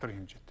ердийн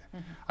татварын хэмжээтэй.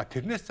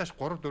 Тэрнээс цааш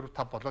 3, 4,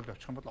 5 болоод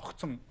явчих юм бол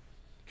огцом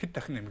хэд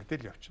дахин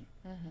нэмэгдээл явчихна.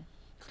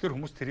 Тэгэхээр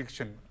хүмүүс тэрийг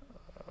чинь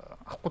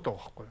авахгүй байгаа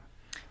байхгүй юу?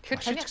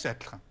 Тэгэхээр таны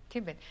адилхан.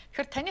 Тийм байна.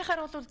 Тэгэхээр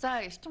танихаар бол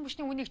за эрчим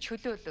хүчний үнийг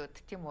чөлөөлөөд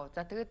тийм үү.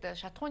 За тэгээд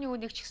шатхууны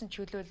үнийг ч гэсэн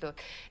чөлөөлөөд.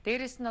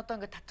 Дээрээс нь одоо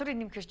ингээд татварыг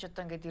нэмэхэрч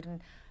одоо ингээд ер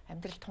нь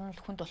амьдрал тунал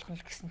хүнд болох нь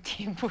л гэсэн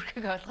тийм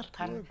бүрхэг ойлголт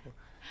харна.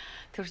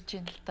 Төрж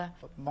ийн л та.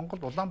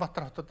 Монголд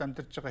Улаанбаатар хотод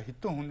амьдарч байгаа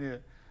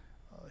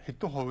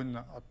хэдэн хувь нь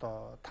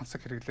одоо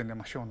тансаг хэрэглээний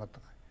машин унаад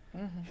байгаа.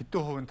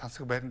 Хэдэн хувь нь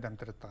тансаг байранд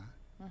амьдраад байгаа.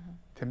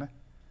 Тийм ээ.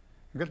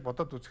 Ингээл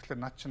бодоод үзэхлээр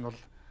наад чинь бол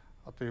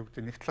одоо юу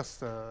гэдэг нэг талаас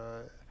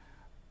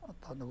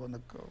одоо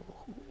нэг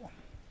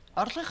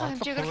орлогын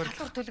хэмжээгээр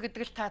татвар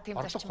төлгөдөг л та тийм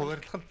зарчим. Орлого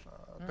хуваарлах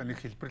одоо нэг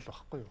хэлбэр л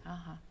багхгүй юу?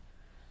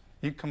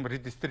 Income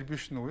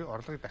redistribution уу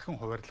орлогыг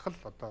дахин хуваарлах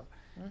л одоо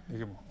нэг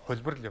юм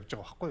хөлбөр л явж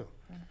байгаа багхгүй юу?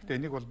 Гэтэ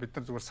энийг бол бид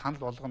нар зүгээр санал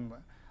болгоно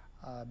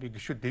би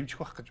гişүүд дэмжих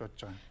байх гэж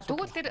бодож байгаа.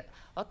 Тэгвэл тэр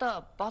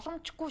одоо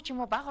боломжгүй ч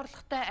юм уу бага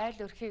орлоготой айл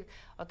өрхийг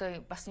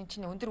одоо бас эн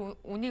чинь өндөр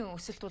үнийн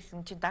өсөлт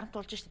бол эн чинь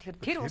дарамтуулж шүү дээ. Тэгэхээр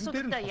тэр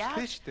усуудаа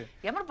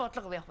ямар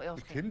бодлого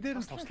явуулах вэ? Тэрэн дээр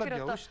нь туслаад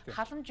явна шүү дээ.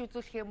 Халамж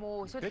үзүүлэх юм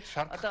уу? Эсвэл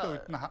шаардлагатай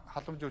үед нь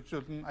халамж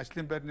үзүүлнэ,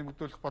 ажлын байр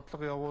нэмэгдүүлэх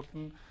бодлого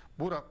явуулна,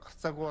 бүр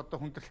гарцаагүй одоо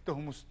хүндрэлтэй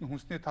хүмүүст нь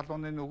хүнсний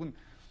талууны нөгөн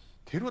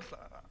тэр бол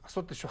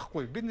асуудал ш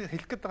байхгүй. Би нэг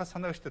хэлэх гээд байгаа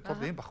санаа шүү дээ.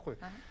 Тул юм байхгүй.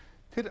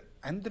 Тэр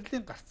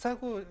амьдралын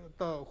гарцаагүй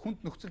одоо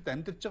хүнд нөхцөлд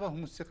амьдарч байгаа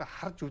хүмүүсийг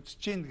харж үзэж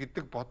гин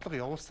гэдэг бодлого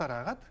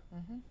явуулсаар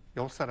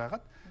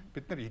агаад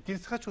бид нар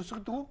эдийн засгаач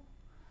өсгөдгөө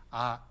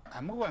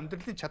амггүй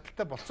амьдралын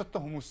чадaltaй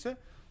болцоотой хүмүүсээ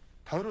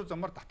тойроо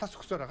замаар татаас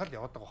өгсөөр агаал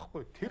яваад байгаа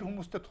байхгүй. Тэр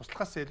хүмүүстэй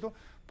туслахаас илүү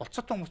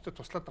болцоотой хүмүүстэй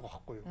туслаад байгаа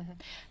байхгүй юу.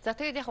 За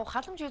тэгээд яг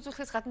халамж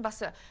үзүүлэхээс гадна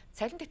бас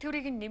цалин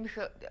тэтгэврийг нэмэх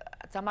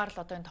замаар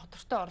л одоо энэ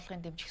тодорхой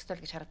орлогын дэмжих ёстой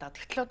л гэж хараад байгаа.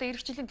 Тэгтэл одоо эх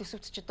жилийн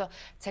төсөвт ч одоо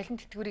цалин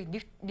тэтгэврийг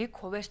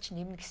 1% ч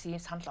нэмнэ гэсэн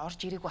ийм санал орж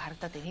ирээгүй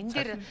харагдаад байна. Энэ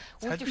дээр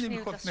үйлдвэрчний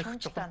хувьд бас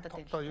шүүмжтэй хандаад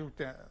байна. Одоо юу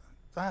гэдэг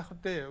за яг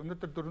үдэ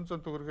өнөөдөр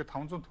 400 төгрөгийг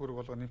 500 төгрөг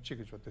болгоо нэмчихье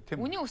гэж бодё тийм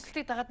үү. Үнийн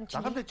өсөлтийг дагаад нь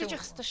чинь нэмэгдэж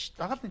явах ёстой шүү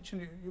дээ. Дагаад нь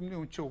чинь юмны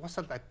үн чинь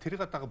угаасаа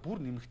тэрийг дагаа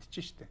бүр нэмэгдэж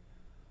штэ.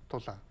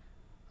 Тулаа.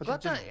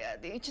 Одоо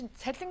энэ чинь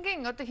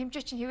цалингийн одоо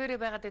хэмжээ чинь хэвээрээ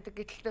байгаад байдаг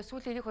гэтэл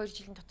сүүлийн 1-2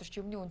 жилийн дотор ч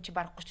юмны үн чинь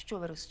бараг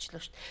 30%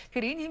 өсөжлөө шүү дээ.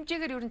 Тэгэхээр энэ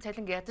хэмжээгээр ер нь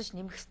цалин ядаж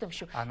нэмэх ёстой юм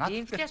шүү.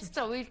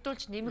 Инфляцтай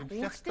уялдуулж нэмэх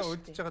үүрэгтэй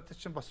шүү дээ. Уялдаж байгаа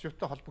чинь бас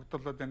юутай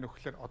холбогдуулаад байна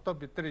вөхлөөр одоо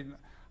бид нар энэ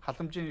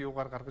халамжийн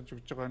юугаар гаргаж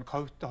өгж байгаа энэ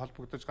ковидтай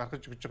холбогдож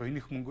гаргаж өгж байгаа энэ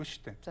их мөнгө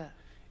шүү дээ. За.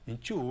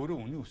 Энд чинь өөрөө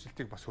үнийн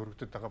өсөлтийг бас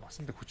өргөдөд байгаа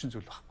бас л хүчин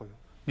зүйл байхгүй юу.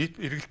 Нийт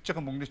эргэлдэж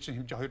байгаа мөнгөний чинь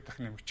хэмжээ 2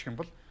 дахин нэмэгдэх юм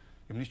бол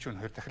юмны чинь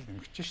 2 дахин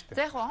нэмэгдэж шүү дээ.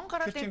 За яг он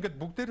гараад ингээд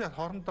бүгдээрээ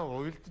хоорондоо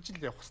уялдаж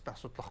л явах хэрэгтэй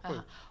асуудал байхгүй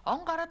юу.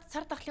 Он гараад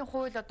цар тахлын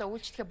хууль одоо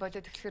үйлчлэгээ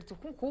болоод эхлэхээр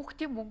зөвхөн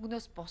хүүхдийн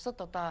мөнгнөөс бусад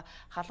одоо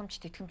халамж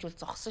тэтгэмжүүл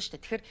зогссон шүү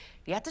дээ. Тэгэхээр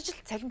ядаж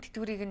л цалин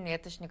тэтгэврийг нь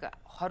ядаж нэг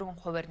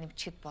 20%-аар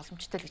нэмчихэд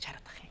боломжтой л гэж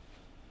хараад байгаа юм.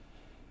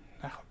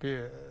 Яг би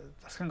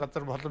засгийн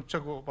газар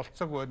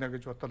болцоогүй байна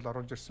гэж бодол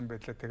оруулж ирсэн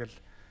байлаа. Тэгэл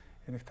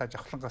энийг та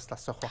жавхлангаас л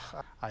асуух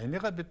бах.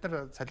 Энийгээ бид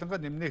нар цалингаа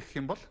нэмнэ гэх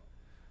юм бол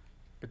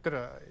бид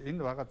нар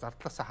энэ байгаа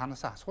зардлаасаа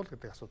ханаасаа асуул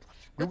гэдэг асуудал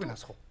гарч байна. Юуг нь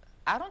асах вэ?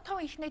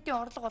 15 их найдын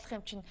орлого болох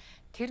юм чинь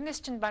тэрнээс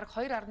чинь баг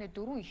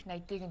 2.4 их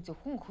найдыг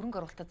зөвхөн хөрөнгө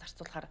оруулалтад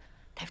зарцуулахаар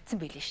тавьсан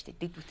байлээ шүү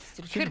дээ. Дэд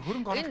бүтцээр. Тэгэхээр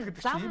хөрөнгө оруулалт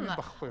гэдэг чинь юм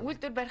байхгүй юу?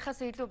 Үйлдвэр барихаас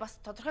илүү бас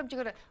тодорхой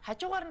хэмжээгээр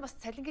хажуугаар нь бас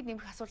цалингийн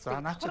нэмэх асуулт байна.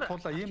 За наач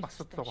тулаа ийм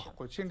асуудал байгаа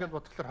байхгүй. Чи ингээд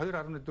бодглохоор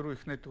 2.4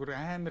 их найдгаар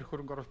амар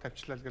хөрөнгө оруулалт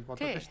тавьчлаа л гэж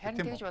бодоод байна шүү дээ.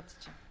 Тийм үү?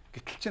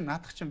 Гэтэл чи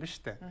наадах чинь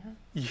биш үү?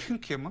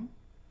 Ихэнх юм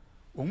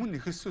өмнө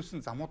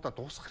ихэлсүүлсэн замуудаа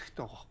дуусгах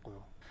хэрэгтэй байгаа байхгүй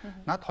юу?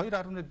 Наад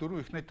 2.4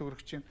 их найд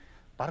төгрөг чинь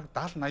бараг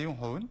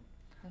 70-80% нь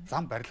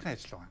зам барилгын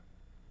ажил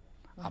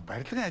байна.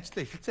 Барилгын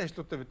ажлаа эхэлсэн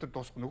ажлуудаа бид нар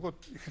дуусгах. Нөгөө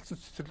эхэлсэн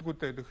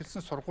цэцэрлэгүүдээ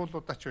эхэлсэн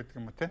сургуулиудаа ч байдаг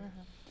юм уу те.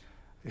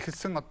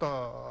 Эхэлсэн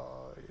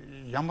одоо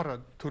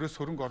ямар төрөөс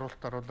хөрөнгө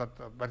оруулалт оруулаад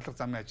барилга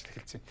замын ажил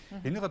эхэлсэн.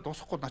 Энийгээ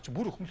дуусгахгүй наа чи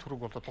бүр өхмөл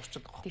хөрөнгө болоод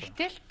дуусчихад байгаа байхгүй.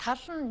 Тэгтэл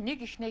тал нь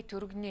нэг их найд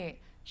төгрөгний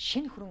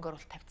шинэ хөрөнгө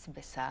оруулалт тавьсан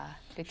байсан.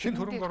 Шинэ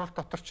хөрөнгө оруулалт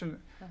дотор чинь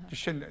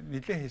жишээ нь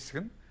нэлээд хэсэг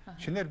нь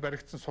шинээр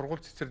баригдсан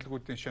сургууль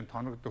цэцэрлэгүүдийн шинэ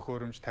тоног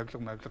дөхөөрөмж тавилга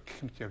мавилга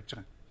гэх мэт явж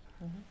байгаа.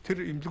 Тэр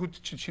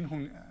эмнэлгүүд чинь шинэ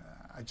хүн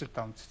ажилд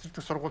авна.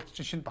 Цэцэрлэг сургуульд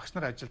чинь шинэ багш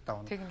нар ажилд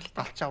авна.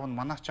 Галч авна,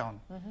 манаач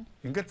авна.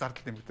 Ингээд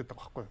зардал нэмэгдээд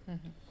байгаа байхгүй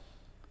юу?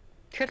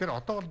 Тэгэхээр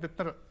одоо бол бид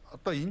нар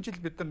одоо энэ жил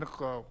бид нар нэг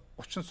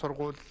 30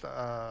 сургууль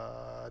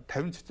 50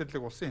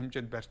 цэцэрлэг улсын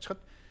хэмжээнд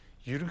барьчихад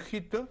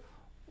ерөнхийдөө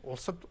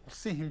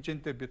улсын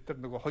хэмжээндээ бид нар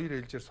нөгөө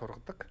 2 ээлжээр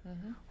сургадаг.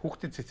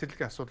 Хүүхдийн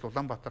цэцэрлэгийн асуудал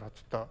Улаанбаатар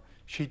хотод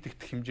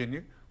шийдэгдэх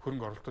хэмжээний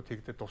хөрөнгө оруулалтууд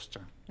хийгдээд дуусч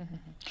байгаа.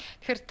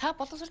 Тэгэхээр та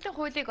боловсролын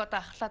хуулийг одоо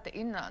ахлаад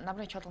энэ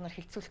намрын чуулганаар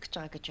хилцүүлэх гэж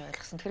байгаа гэж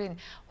ойлгосон. Тэгэхээр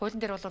энэ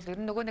хуулийн дээр бол ер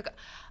нь нөгөө нэг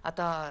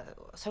одоо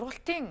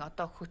сургалтын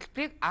одоо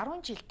хөтөлбөрийг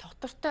 10 жил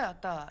тодорхой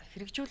одоо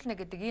хэрэгжүүлнэ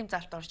гэдэг ийм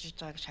заалт орж иж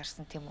байгаа гэж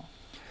харсан тийм үү?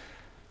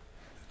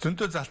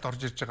 Зөндөө заалт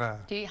орж ирж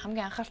байгаа. Тий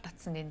хамгийн анхаарал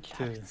татсан энэ л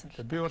харагдсан.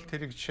 Би бол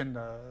тэрийг жишээ нь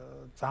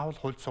заавал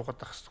хуульд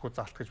суугаад ах хэрэггүй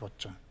заалт гэж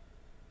бодож байгаа.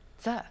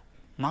 За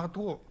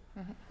магадгүй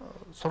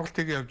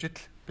сургалтыг явж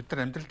идэл бид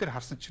нар амьдрал дээр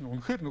харсан чинь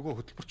үнэхээр нөгөө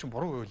хөтөлбөр чинь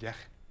буруу байвал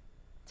яах?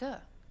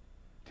 За.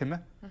 Тийм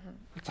ээ?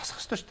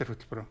 Засах ёстой ш тэр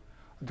хөтөлбөрөө.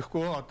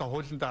 Тэгэхгүй одоо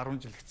хуулиндаа 10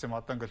 жил гэсэн юм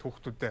одоо ингээл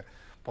хүүхдүүдэд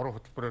буруу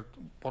хөтөлбөрөөр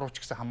буруу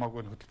ч гэсэн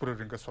хамаагүй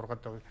хөтөлбөрөөр ингээд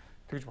сургаад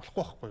тэгж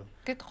болохгүй байхгүй юу?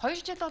 Тэгэд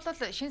 2 жил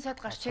болол шинэ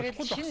сайд гарч ирээд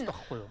шинэ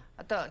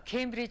одоо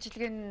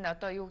Кембрижлэг нь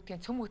одоо юу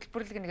гэдгийг цөм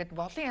хөтөлбөрлөг нэгэд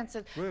болон янз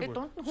тэгээд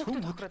дунд нь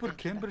хүүхдүүд хөтөлбөр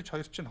Кембриж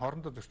хоёр чинь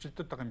хоорондоо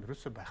зөрчилдөд байгаа юм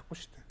ерөөсөө байхгүй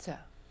шүү дээ. За.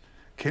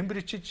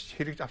 Кембрижид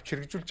авч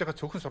хэрэгжүүлж байгаа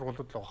цөөхөн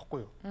сургуулиуд л байгаа байхгүй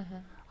юу?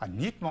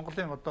 Нийт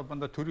Монголын одоо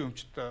банда төрийн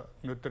өмчт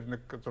өнөөдөр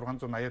нэг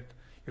 680-ад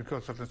ерөнхий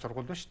улс орны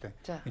сургууль ба шүү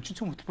дээ. Энд чинь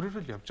цөм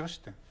хөтөлбөрөөр л явж байгаа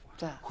шүү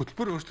дээ.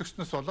 Хөтөлбөр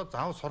өөрчлөгчнөөс болоод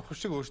заавал сурах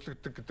шиг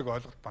өөрчлөгддөг гэдэг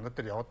ойлголт банда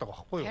дээр яваад байгаа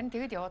байхгүй юу? Харин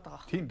тэгээд яваад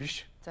байгаа. Тийм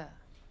биш. За.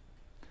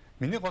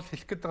 Миний гол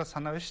хэлэх гээд байгаа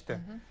санаа байна шүү дээ.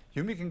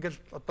 Юмыг ингээл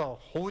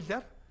одоо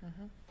хуулиар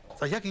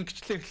за яг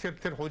ингэчлээ гэхэлэр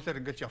тэр хуулиар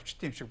ингээл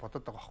явчтын юм шиг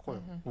бодоод байгаа байхгүй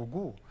юу?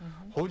 Үгүй.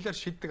 Хуулиар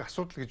шийддэг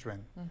асуудал гэж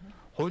байна.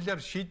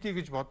 Хуулиар шийдье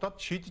гэж бодоод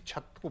шийдэж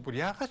чаддаггүй бүр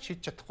яагаад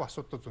шийдэж чадахгүй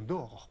асуудал зөндөө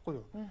байгаа байхгүй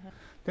юу?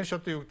 Тэгэж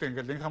одоо юу гэдэг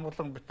ингээл инх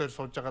хамгаалан битээр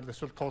сууж байгаа л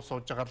эсвэл туул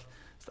сууж байгаа л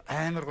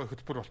амар гой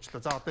хөтөлбөр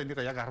болчлаа. За одоо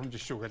энийг яг 10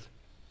 жил шүү гээл.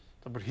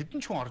 Одоо бүр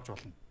хэдэн ч хүн орж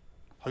болно.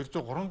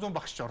 200 300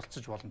 багш ч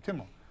оролцож болно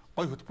тийм үү?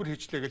 Гой хөтөлбөр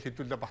хийчлээ гэж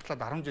хэдүүлээ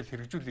батлаад 10 жил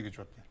хэрэгжүүлэе гэж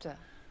бодъё. За.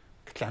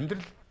 Гэтэл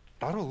амьдрал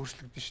дороо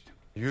өөрчлөгдөн шүү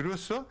дээ.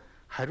 Ерөөсөө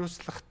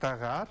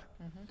хариуцлагатайгаар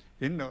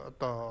энэ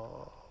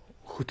одоо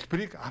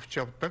хөтөлбөрийг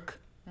авч явдаг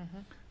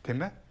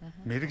Тийм ээ.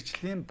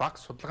 Мэргэжлийн баг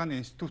судалгааны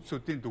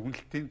институтсуудын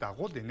дүгнэлтийн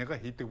дагуу л энийг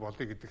хийдэг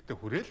болъё гэдэгтээ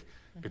хүрээл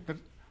бид нар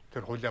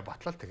тэр хуулиа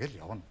батлал тэгэл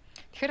явна.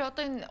 Тэгэхээр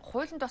одоо энэ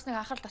хуулинд бас нэг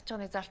анхаарал татж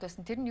байгаа нэг заалт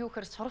байсан. Тэр нь юу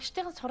гэхээр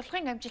сурагчдын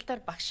сурлагын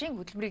амжилтаар багшийн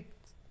хөдөлмөрийг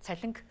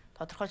цалинг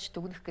тодорхойлж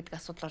дүгнэх гэдэг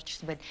асуудал орж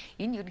ирсэн байна.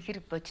 Энэ ер нь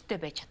хэрэг бодиттой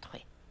байж чадах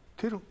вэ?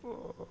 Тэр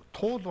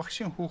туул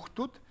багшийн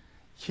хүүхдүүд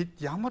хэд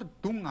ямар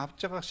дүн авж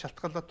байгаа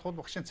шалтгаалаад туул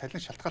багшийн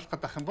цалин шалтгаалах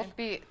гэдэг юм бол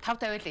би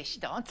 5 тавиулаа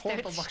шүү дээ.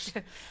 Онцтой багш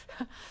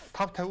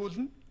 5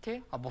 тавиулна.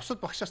 А бусад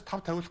багшаас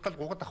 5 тавиулах гал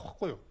гуйгаад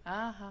авахгүй юу?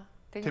 Ааха.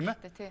 Тийм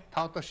ээ.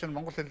 Та одоо шинэ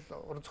Монгол хэл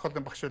уран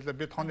зохиолын багш байлаа,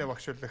 би тооны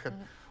багш байлаа гэхэд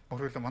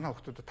мөрөөлөө манай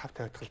хүүхдүүдэд 5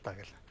 тавиадах л даа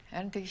гэл.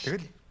 Харин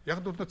тэгэл яг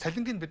дөрөв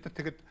цалингийн бид нар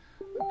тэгэд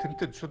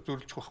тэрнтэй шууд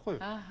зөвлөж байхгүй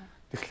юу?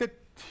 Тэгэхээр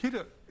тэр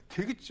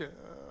тэгж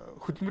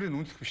хөдөлмөрийн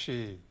үнэлэх биш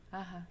ээ.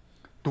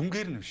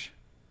 Дүнгээр нь биш.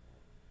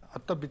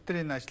 Одоо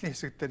бидний энэ ажлын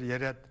хэсэг дээр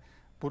яриад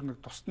бүр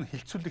нэг тусад нь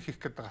хилцүүлэг хийх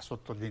гэдэг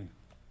асуудал бол энэ.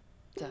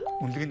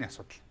 Үнэлгээний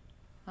асуудал.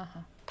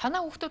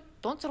 Танаа хүүхдүүд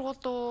дунд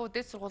сургууль дуу,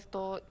 дээд сургууль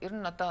дуу ер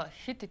нь одоо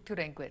хэд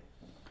хэдгээр анги вэ?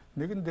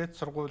 Нэг нь дээд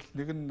сургууль,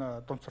 нэг нь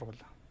дунд сургууль.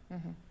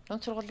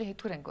 Дунд сургуулийн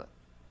хэдгээр анги вэ?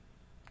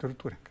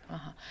 4-р анги.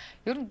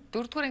 Ер нь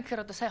 4-р анги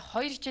гэхээр одоо сая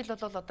 2 жил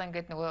бол одоо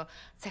ингээд нөгөө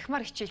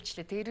цахимаар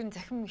хичээлчлээ. Тэр нь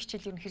захим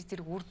хичээл ер нь хэр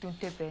зэрэг үр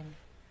дүнтэй байна.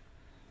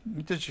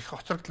 Мэдээж их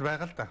хоцрогдол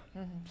байгаа л да.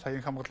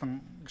 Саяын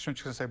хамгаалан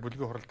гишүүнчгэн сая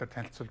бүлгийн хурал дээр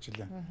танилцуулж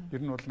илээ.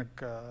 Ер нь бол нэг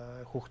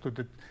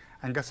хүүхдүүдэд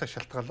ангиасаа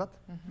шалтгаалаад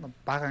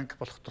бага анги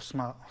болох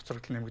тусмаа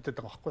хоцрогдол нэмэгдээд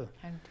байгаа байхгүй юу?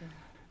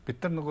 Бид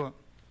нар нөгөө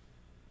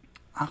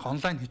анх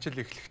онлайн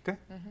хичээл эхлэхдээ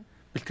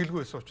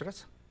бэлтгэлгүй байсан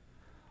учраас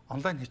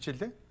онлайн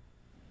хичээлээ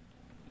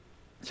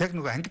яг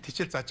нөгөө ангид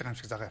хичээл зааж байгаа юм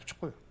шиг заагаа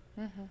явчихгүй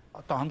юу?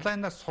 Одоо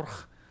онлайнаар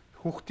сурах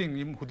хүүхдийн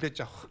юм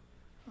хүлээж авах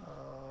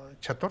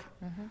чадвар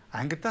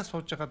ангидаа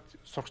сууж байгаад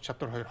сурах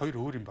чадвар хоёр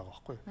өөр юм байгаа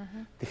байхгүй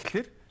юу?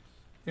 Тэгэхээр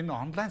энэ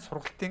онлайн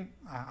сургалтын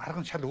арга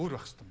нь шал өөр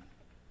байх хэрэгтэй байна.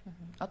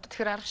 Одоо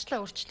тэгэхээр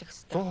аргачлалаа өөрчлөх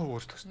хэрэгтэй. 100%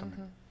 өөрчлөх хэрэгтэй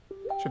байна.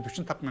 Шинэ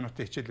 45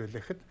 минутын хичээл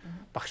байлаа гэхэд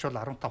багш бол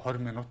 15-20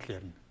 минут л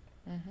ярина.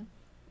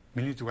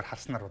 Миний зүгээр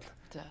харснаар бол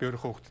би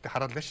өөрөө хүүхдэд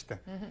хараалаа шүү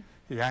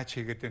дээ. Яаж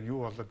хийгээд байна,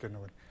 юу болоод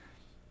байна вэ?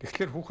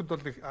 Тэгэхээр хүүхэд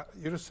бол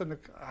ерөөсөө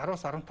нэг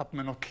 10-аас 15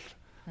 минут л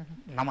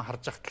намаа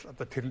харж байхад л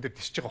одоо тэрэн дээр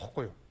тисэж байгаа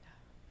байхгүй юу?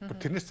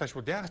 Тэрнээс цааш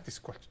бол яагаад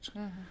тисэхгүй болчих.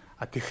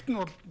 Тэгт нь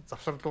бол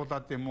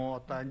завсарлуулаад юм уу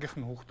одоо ангийнх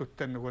нь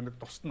хүүхдүүдтэй нөгөө нэг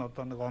тусад нь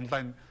одоо нэг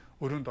онлайн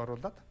өрөөнд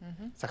оруулаад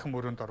захим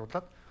өрөөнд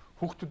оруулаад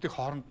хүүхдүүдийн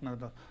хооронд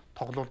нэг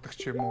тоглоулдаг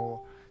ч юм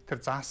уу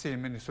тэр заасан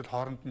юм эсвэл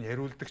хооронд нь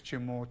яриулдаг ч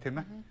юм уу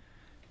тийм ээ.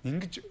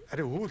 Ингэж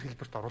арай өөр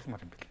хэлбэрт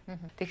оруулмаар юм бэл.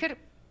 Тэгэхээр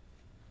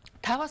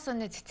таваас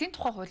нэг цэцгийн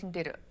тухай хуулийн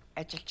дээр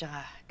ажиллаж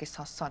байгаа гэж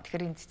сонссон.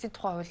 Тэгэхээр энэ цэцгийн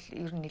тухай хууль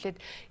ер нь нэлээд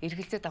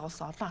эргэлзээд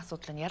дагуулсан олон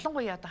асуудал нь.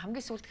 Ялангуяа одоо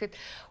хамгийн сүүлд гэхэд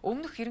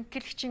өмнөх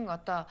ерөнхийлөгчийн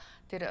одоо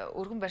тэр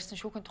өргөн барьсан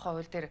шүүхийн тухай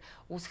хууль дээр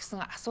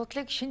үүсгэсэн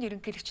асуудлыг шинэ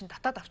ерөнхийлөгч нь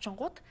татаад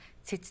авчингууд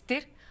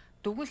цэцдэр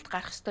дүгнэлт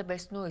гарах хэрэгтэй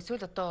байсан уу?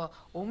 Эсвэл одоо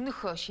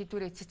өмнөх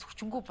шийдвэрээ цэц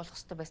хүчингүй болгох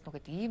хэрэгтэй байсан уу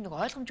гэдэг ийм нэг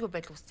ойлгомжгүй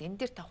байдал үүссэн. Энэ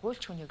дээр та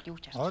хуульч хүний хувьд юу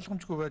гэж харж байна?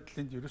 Ойлгомжгүй байдал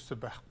энд ерөөсөө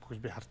байхгүй гэж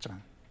би харж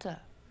байгаа. За.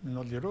 Энэ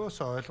бол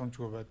ерөөсөө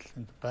ойлгомжгүй байдал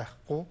энд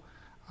байхгүй.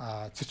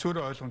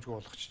 Цэцөөрөө ойлгомжгүй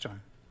болгочихж байгаа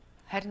юм.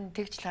 Харин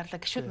тэгж л харлаа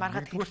гişүүд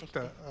маргаад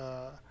хэлээ.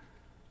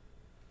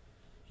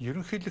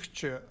 Ерөнхийлөгч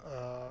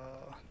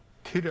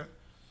тэр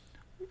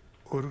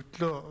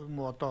өргөдлөө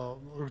мө одоо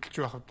өргөдлж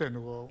байх үедээ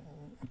нөгөө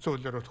үндсэн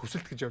хуулиар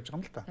хүсэлт гэж явж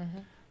байгаа юм л да.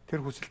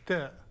 Тэр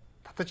хүсэлтээ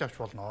татаж авч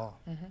болно.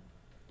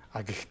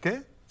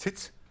 Гэхдээ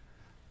цэц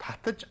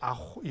татаж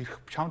авах эрх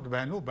чамд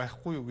байна уу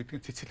байхгүй юу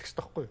гэдгийг цэц хэлэх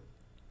хэрэгтэй байхгүй юу?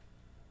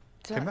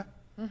 Тийм ээ?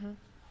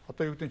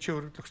 Одоо юу гэдэг чи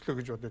өргөдлөгчлөө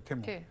гэж бодё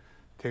тийм үү?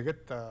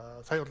 Тэгээд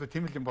сая бол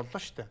тийм л юм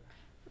боллоо шүү дээ.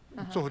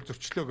 Үндсэн хууль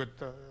зөрчлөө гэд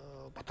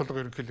Батлага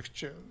ерөнхийлөгч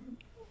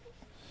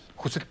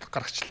хүсэлт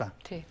гаргачлаа.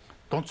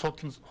 Дунд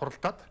судлан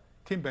хуралдаад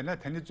тийм байна,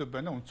 таны зөв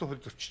байна, үндсэн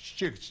хууль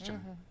зөрчижээ гэж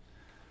байна.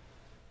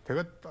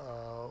 Тэгээд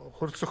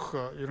хөрөлсөх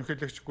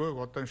ерөнхийлөгчгүй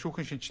одоо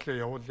шүүхийн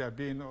шинжилгээ явуулъя.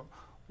 Би энэ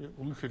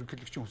өмнөх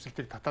ерөнхийлөгчийн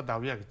хүсэлтийг татаад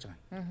авъя гэж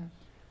байгаа.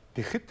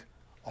 Тэгэхэд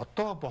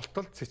одоо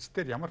болтол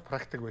цэцтэр ямар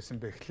практик байсан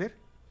бэ гэхлээр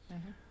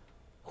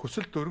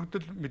хүсэлт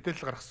өргөдөл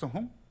мэдээлэл гаргасан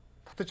хүн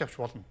татаж авч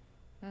болно.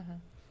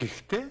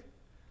 Гэхдээ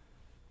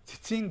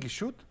цэцгийн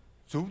гишүүд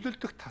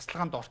зөвлөлдөх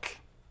тасалгаанд ортол.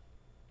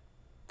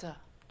 За.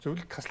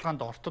 Зөвлөлт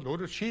тасалгаанд ортол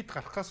өөрөө шийд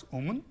гарахаас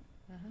өмнө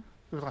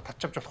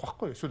татж авч болох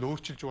байхгүй юу? Эсвэл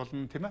өөрчилж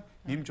болно тийм ээ?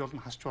 Нэмж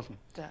болно, хасч болно.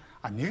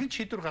 Нэгэн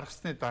шийдвэр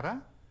гаргасны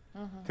дараа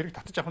тэрийг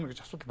татаж авах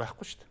гэж асуудал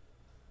байхгүй шүү дээ.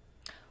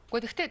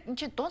 Гэхдээ гэхдээ энэ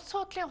чинь дунд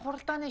суудлын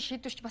хуралдааны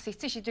шийдвэрч бас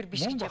эцсийн шийдвэр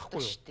биш гэж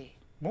явдаг шүү дээ.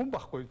 Мөн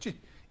байхгүй. Чи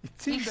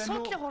эцсийн байна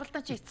уу? Суудлын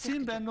хуралдаан чи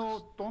эцсийн байна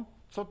уу? Дунд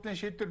суудлын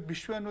шийдвэр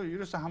биш байна уу?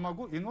 Ерөөсөө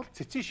хамаагүй. Энэ бол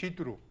цэцгийн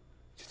шийдвэр үү?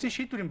 Цэцгийн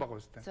шийдвэр юм байгаа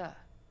үстэй. За.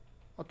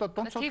 Одоо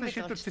дунд суудлын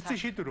шийдвэр цэцгийн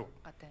шийдвэр үү?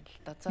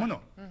 Мөн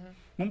үү?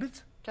 Мөн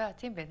биз? За,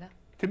 тийм байна.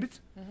 Тийм биз?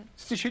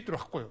 Цэцгийн шийдвэр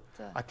байхгүй юу?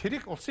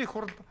 Тэрийг улсын их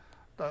хурал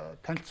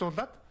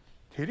танилцуулаад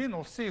тэрийг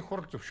улсын их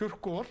хурал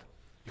зөвшөөрөхгүй бол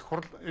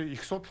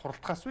их судал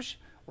хуралдахаас биш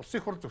улсын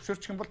их хурал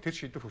зөвшөөрчих юм бол тэр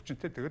шийдвэр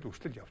хүчинтэй тэгээд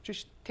өөрчлөлт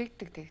явчих шин.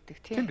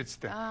 Тэгдэг. Тийм биз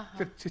дээ.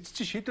 Тэр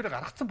цэцгийн шийдвэрээ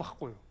гаргацсан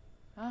байхгүй юу?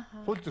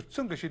 Хууль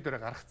зөрчсөн гэх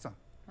шийдвэрээ гаргацсан.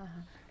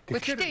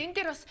 Тэгэхээр энэ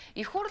дээр бас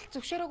их хурл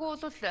зөвшөөрөөгүй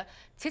бол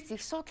цэц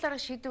их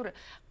судлаараа шийдвэр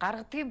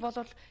гаргадгийн бол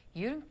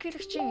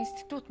ерөнхийлөгчийн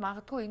институт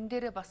магадгүй энэ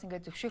дээрээ бас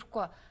ингээд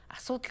зөвшөөрөхгүй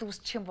асуудал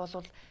үүсчих юм бол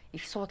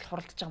их судал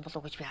хуралдаж байгаа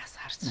болов уу гэж би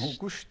харсан.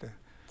 Үгүй шүү дээ.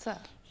 За.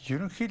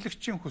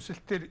 Ерөнхийлөгчийн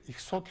хүсэлтээр их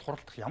судал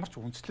хуралдах ямар ч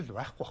үндслэл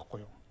байхгүй байхгүй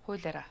юу?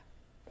 Хуулиараа.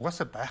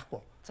 Угаасаа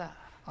байхгүй. За.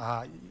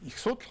 Их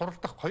судал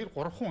хуралдах 2-3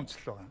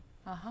 үндслэл байгаа.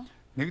 Аха.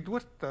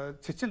 Нэгдүгээр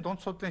цэцэн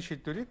дунд судлалын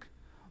шийдвэрийг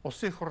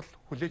улсын их хурл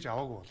хүлээж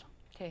аваагүй бол.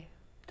 Тий.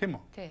 Тийм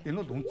үү? Энэ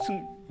бол үндсэн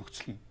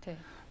нөхцөл нь. Тий.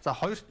 За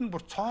хоёрт нь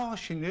бүр цоо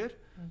шинээр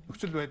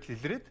нөхцөл байдал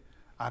илрээд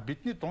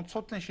бидний дунд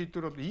судлалын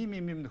шийдвэр бол ийм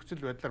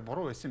нөхцөл байдлаар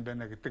буруу байсан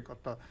байна гэдэг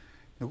одоо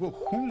нөгөө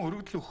хүн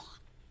өргөдөл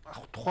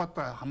авах тухайд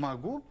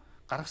хамаагүй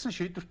гаргасан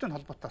шийдвэртэй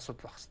холбоотой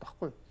асуудал байх хэрэгтэй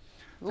байхгүй юу?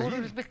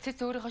 Өөрөөр хэлбэл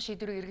цэц өөрийнхөө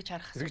шийдвэрийг эргэж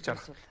харах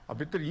хэрэгтэй.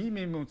 Бид нар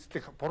ийм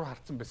үндслийг буруу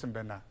харсан байсан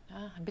байна.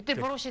 Бид нар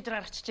буруу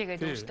шийдвэр гаргачихъя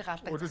гэж өөрсдөө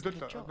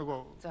алдагдсан. Нөгөө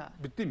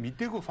бидний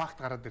мдээгүй факт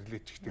гараад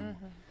ирлээ ч гэдэг юм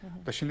уу.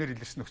 Одоо шинээр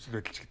илэрсэн нөхцөл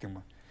байдал ч гэдэг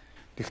юм уу.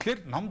 Тэгэхээр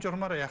ном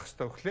журмаараа яах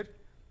хэрэгтэй вэ гэхээр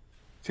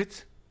цэц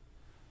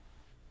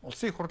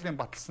улсын их хурлын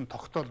баталсан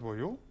тогтоол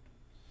буюу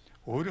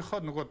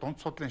өөрийнхөө нөгөө дунд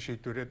судлалын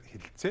шийдвэрээр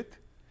хэлэлцээд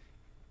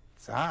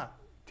за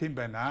тийм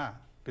байна.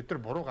 Бид нар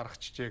буруу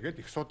гаргачихжээ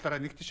гэдээ их судлаараа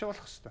нэг тишээ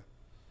болох хэрэгтэй.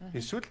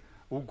 Эсвэл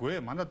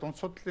үгүй ээ манай дунд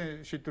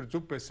судлалын шийдвэр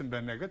зөв байсан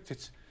байна гэж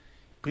цэц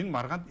энэ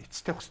маргаанд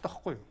эцтэй байх хэрэгтэй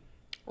байхгүй юу?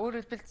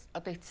 Өөрөөр хэлбэл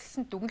одоо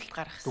эцэлсэн дүгнэлт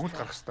гаргах хэрэгтэй. Дүгнэлт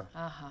гаргах хэрэгтэй.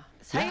 Ааха.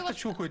 Сая бол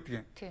шүүх байдаг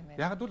юм.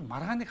 Яг бол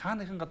маргааны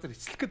хааныхан газар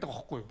эцэлэх гэдэг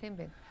байгаа байхгүй юу? Тийм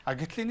байна.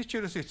 Гэтэл энэ ч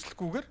ерөөсөө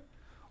эцэлэхгүйгээр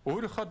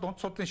өөрийнхөө дунд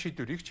судлалын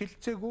шийдвэрийг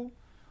хилцээгүй,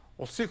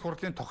 улсын их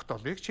хурлын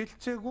тогтоолыг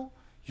хилцээгүй,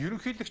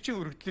 ерөнхийлөгчийн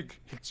өргөдлийг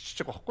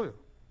хилцчихэж байгаа байхгүй юу?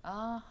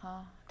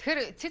 Ааха. Тэгэхээр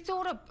цэц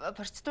өөрөө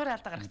процедурын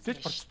алдаа гаргаж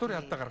байгаа. Процедурын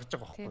алдаа гаргаж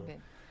байгаа байхгүй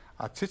юу?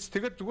 Цэц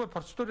тэгээд зүгээр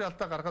процедурын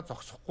алдаа гаргаад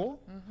зогсохгүй.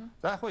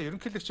 За яг хөө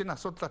ерөнхийлөгч энэ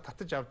асуудлаа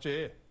татаж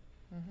авжээ.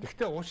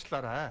 Тэгтээ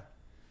уучлаарай.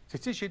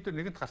 Цэцийн шийдвэр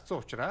нэгэнт гарсан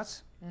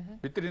учраас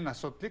бид нар энэ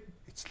асуудлыг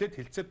эцлээд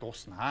хилцээд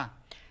дууснаа.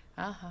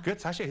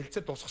 Гэт цаашаа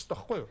хилцээд дуусгах хэрэгтэй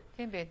байхгүй юу?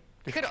 Тийм байна.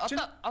 Тэгэхээр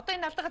одоо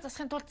энэ алдаагаа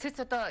засахын тулд цэц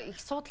одоо их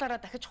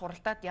суудлаараа дахиж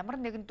хуралдаад ямар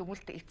нэгэн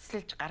дүгнэлт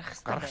эцэлж гаргах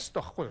хэрэгтэй. Гаргах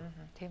хэрэгтэй байхгүй юу?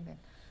 Тийм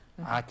байна.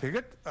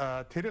 Тэгээд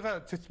тэрийг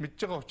цэц мэдж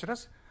байгаа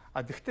учраас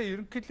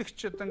тэгвэл ерөнхийлөгч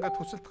одоо ингээд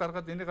хүсэлт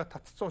гаргаад энийг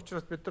татцсан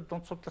учраас бид нар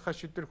дунд судлалынхаа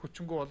шийдвэр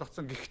хүчингү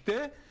болгоцсон.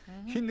 Гэхдээ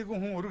хин нэгэн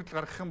хүн өргөдөл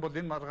гаргах юм бол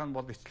энэ маргаан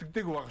бол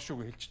эцлэгдээгүй байгаа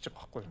шүү гэж хэлчихэж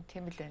байгаа байхгүй юу?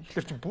 Тийм л байна.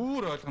 Тэгэхээр чи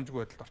бүр ойлгомжгүй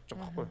байдалд орчих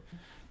байгаа байхгүй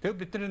юу? Тэгээд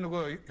бидний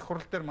нөгөө их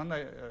хурал дээр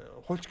манай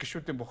хуульч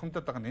гишүүдийн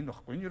бухимдаад байгаа нь энэ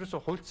байхгүй. Энэ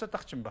ерөөсөө хуульцаад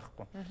ах юм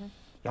байхгүй.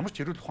 Ямар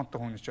ч эрүүл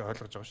ухаантай хүн чи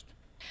ойлгож байгаа шүү дээ.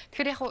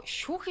 Тэгэхээр яг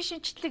шүүхийн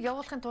шинжилгээг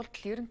явуулахын тулд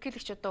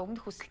ерөнхийлөгч одоо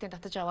өмнөх хүсэлтийн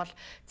татаж аваад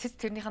цэц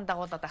тэрнийхэн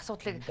дагуулад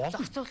асуудлыг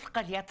зохицуулах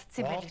гал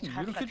ядцсан байх гэж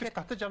харагдав. Ерөнхийлөгч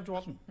татаж авч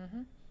болно.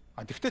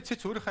 Тэгвэл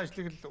цэц өөрийнхөө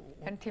ажлыг л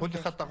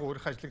хуулийнхаа дагуу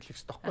өөрийнхөө ажлыг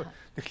хийх хэрэгтэй байхгүй.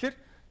 Тэгэхээр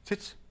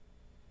цэц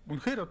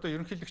үнэхээр одоо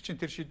ерөнхийлөгчийн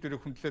тэр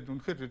шийдвэрийг хүндлээд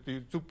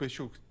үнэхээр зөв байх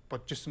шүү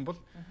бодож исэн бол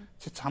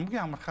цэц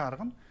хамгийн амархан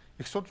арга нь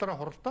их судлаараа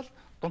хуралдаал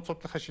дунд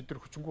судлалынхаа шийдвэр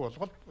хүчингү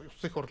болгоод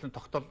улсын их хурлын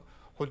тогтоол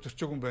хууль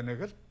зөрчөөгүй байна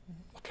гэж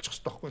уталчих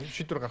хэрэгтэй байхгүй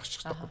шийдвэр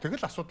гаргачих хэрэгтэй байхгүй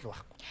тэгэл асуудал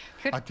байхгүй.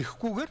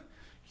 Тэгэхгүйгээр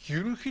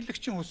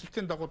ерөнхийлөгчийн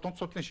хүсэлтийн дагуу дунд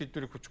судлалын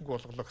шийдвэрийг хүчингү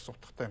болголоо гэсэн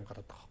утгатай юм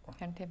гараад байгаа байхгүй.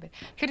 Харин тийм байна.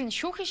 Тэгэхээр энэ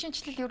шүүхийн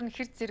шинжилэл ер нь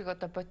хэр зэрэг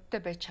одоо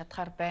бодиттой байж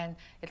чадхаар байна.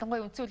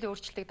 Ялангуяа үндсэн хуулийн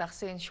өөрчлөлтийг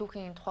дагсан энэ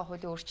шүүхийн тухай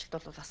хуулийн өөрчлөлт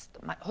бол бас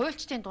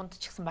хуульчдын дунд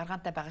ч гэсэн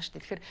маргаантай байгаа шүү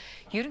дээ. Тэгэхээр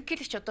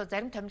ерөнхийлөгч одоо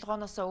зарим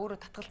томилгооноос өөрөө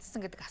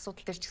татгалзсан гэдэг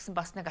асуудал дээр ч гэсэн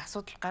бас нэг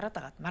асуудал гараад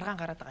байгаа.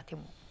 Маргаан гараад байгаа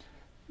тийм үү?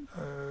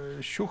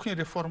 Шүүхийн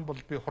реформ бол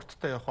би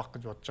хурдтай явах байх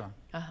гэж бодож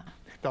байгаа.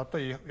 Гэхдээ одоо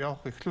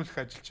явах эхлүүлэх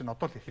ажил чинь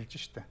одоо л эхэлж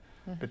штэ.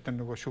 Бид нар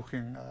нөгөө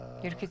шүүхийн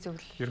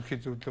ерөнхий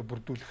зөвлөлөө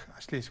бүрдүүлэх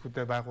ажлын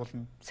хэсгүүдэд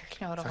байгуулна.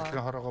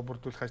 Сахилгын хороогоо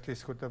бүрдүүлэх ажлын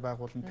хэсгүүдэд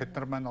байгуулна. Тэд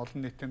нар маань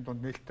олон нийтийн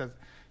дунд нээлттэй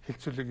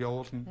хилцүүлэг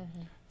явуулна.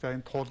 За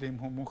энэ туул ийм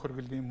хүн,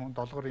 Мөнх-Оргил ийм хүн,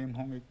 Долгор ийм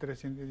хүн,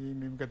 эдгээрээс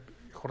ийм гээд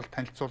их хурл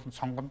танилцуулна,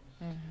 сонгоно.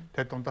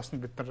 Тэгээд дундаас нь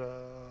бид нар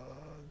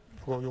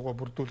нөгөө юугаа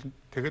бүрдүүлнэ.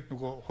 Тэгээд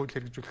нөгөө хууль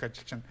хэрэгжүүлэх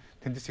ажил чинь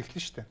тэндээс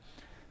эхэлнэ штэ.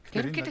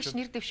 Ерөнхийлөгч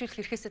нэр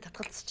дэвшүүлэх хэрэгээсээ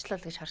татгалзчихлаа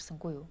л гэж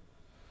харсангүй юу?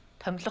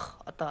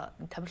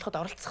 Томилоход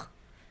оролцох.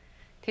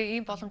 Тэгээ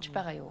ийм боломж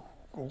байгаа юу?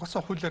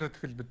 Угаасаа хуулиараа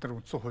тэгэл бид нар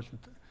үндсэн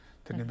хуулинд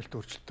тэр нэмэлт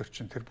өөрчлөлтөөр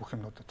чинь тэр бүх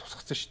юмнуудад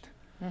тусгацсан шүү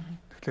дээ.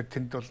 Тэгэхээр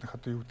тэнд бол нэг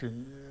одоо юу гэдэг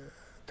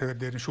тэгээд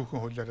дээр нь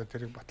шүүхийн хуулиараа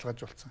тэрийг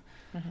баталгаажуулсан.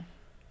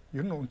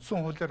 Ер нь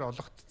үндсэн хуулиараа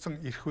олгогдсон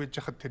эрх байж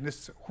хахад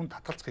тэрнээс хүн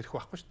татгалзах эрх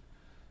байхгүй шүү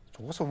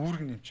дээ. Угаасаа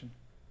үүрэг юм чинь.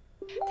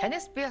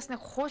 Танаас би бас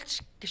нэг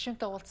хуульч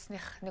гишүүнтэй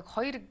уулзсных нэг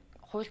хоёр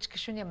хуульч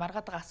гишүүний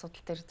маргаад байгаа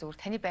асуудал дээр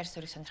зөвхөн таны байр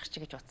суурийг сонирхчих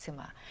гэж бодсон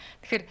юм аа.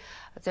 Тэгэхээр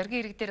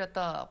зоргийн ирэг дээр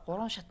одоо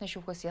 3 шатны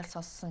шүүхээс ял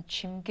сонссон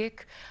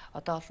чимгээг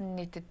одоо олон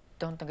нийтэд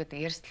дунд ингээд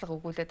ярьцлага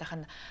өгүүлээд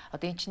ахна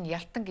одоо эн чинь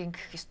ялтан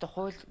гингэх ёстой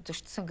хууль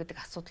зөрчсөн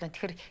гэдэг асуудал.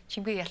 Тэгэхээр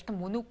чимгээ ялтан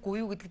мөн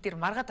үгүй юу гэдэг дээр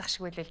маргаад ах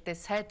шиг байлаа л дээ.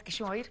 Сайд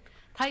гишүүн хоёр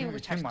та юу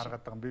гэж харж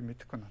маргаад байгаа юм би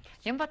мэдэхгүй надад.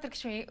 Ямбатар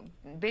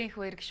гишүүн Бэнх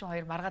хоёр гишүүн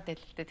хоёр маргаад байл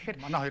л дээ.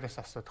 Тэгэхээр манай хоёроос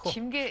асуу төхөө.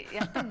 Чимгээ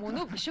ялтан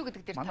мөн үү биш үү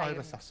гэдэг дээр манай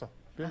хоёроос асуу.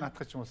 Би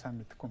наадах ч юм уу сайн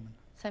мэдэхгүй юм.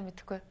 Сайн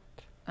мэдэхгүй.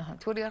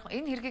 Зүгээр яг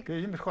энэ хэргийг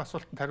иймэрхүү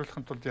асуултанд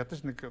хариулахын тулд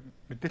ядаж нэг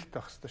мэдээлэлтэй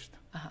байх хэрэгтэй шүү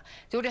дээ.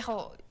 Зүгээр яг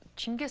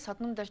Чингис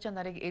соднон даржаа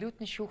нарыг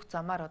эрүүдний шүүх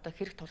замаар одоо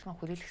хэрэг тулган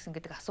хүлээлгэсэн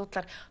гэдэг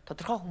асуудлаар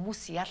тодорхой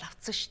хүмүүс ял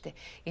авцсан шүү дээ.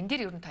 Энэ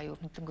дээр ер нь та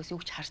өрнөдлөнгөөс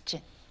юу ч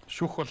харж байна.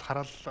 Шүүх бол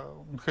хараал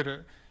үнэхээр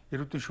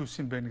эрүүдийн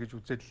шүүсэн байна гэж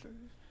үзэл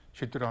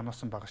шийдвэр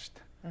оноосон байгаа шүү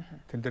дээ.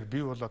 Тэн дээр би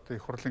бол одоо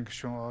их хурлын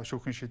гишүүн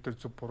шүүхийн шийдвэр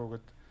зөв буруу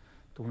гэд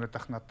дүгнээд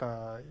ах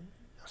надаа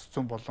ёс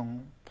зүйн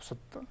болон бусад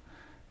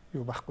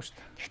юу байхгүй шүү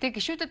дээ. Гэхдээ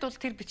гишүүдэд бол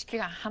тэр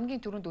бичлэгийг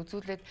хамгийн түрүүнд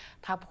үзүүлээд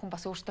та бүхэн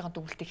бас өөрсдийнхөө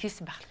дүгнэлтийг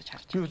хийсэн байх л гэж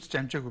харж байна. Би үзэж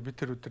амжаагүй. Би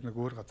тэр өдөр нэг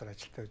өөр газар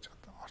ажилтаа гэж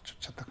орчиж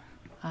чадаагүй.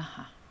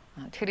 Ааха.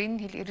 Тэгэхээр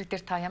энэ хэлээр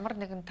дээр та ямар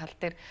нэгэн тал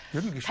дээр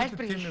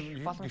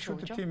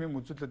гишүүдэд тийм юм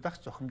үзүүлээд байх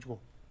зохимжгүй.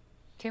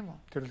 Тийм үү?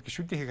 Тэр бол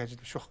гишүүдийн хийх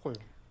ажил биш байхгүй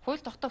юу?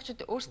 Хууль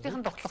тогтоогчид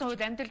өөрсдийнх нь тогтсон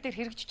хууль амьдрал дээр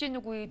хэрэгжиж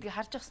гэнэ үгүй гэдгийг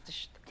харж байгаа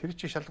шүү дээ. Тэр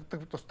чинь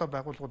шалгадаг тусдаа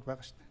байгууллагууд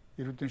байгаа шүү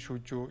дээ. Эрүүдийн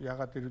шүүжүү,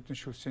 ягаад эрүүдийн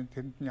шүүсэн,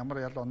 тэнд нь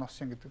ямар ял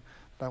оноосон гэдэг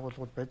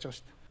байгууллагууд байж байгаа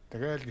шүү дээ.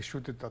 Тэгэл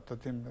гишүүдэд одоо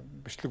тийм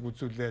бичлэг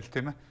үзүүлээл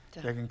тийм ээ.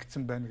 Яг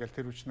ингэсэн байна гэл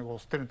тэр үуч нэг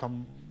улс төрийн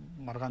том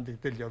маргаан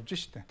дэгдэл явж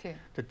штэ.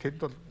 Тэгээд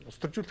тэнд бол улс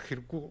төржүүлэх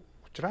хэрэггүй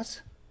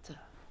учраас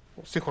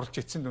улсыг хурлж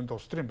эцсийн дүнд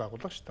улс төрийн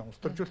байгууллага штэ. Улс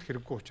төржүүлэх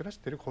хэрэггүй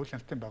учраас тэрийг хуулийн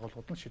албан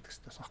байгууллагууд нь шийдэх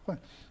хэрэгтэй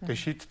байхгүй.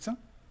 Тэгээд шийдсэн.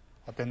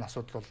 Одоо энэ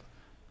асуудал бол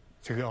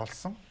цэгээ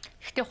олсон.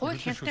 Гэхдээ хууль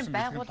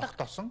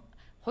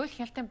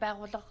хяналтын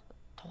байгууллага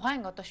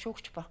тухайн одоо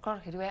шүүгч прокурор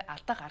хэрвээ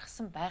алдаа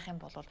гаргасан байх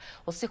юм бол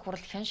улсын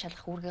хурал хэн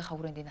шалгах үүргийнхаа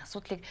хүрээнд энэ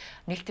асуудлыг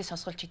нээлттэй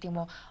сонсголж гэдэг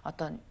юм уу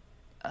одоо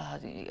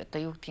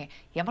юу гэдгийг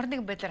ямар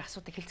нэгэн байдлаар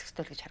асуудыг хэлцэх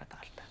ёстой л гэж хараад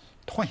байгаа л та.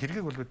 Тухайн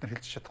хэргийг бол бид нар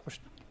хэлж чадахгүй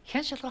шүү дээ.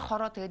 Хэн шалгах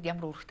хороо тэгээд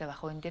ямар үүрэгтэй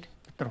байх вэ энэ дээр?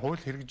 Бид нар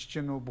хууль хэрэгжиж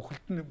гэнэ үү,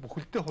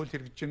 бүхэлдээ хууль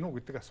хэрэгжиж гэнэ үү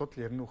гэдэг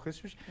асуудал ярина үхээс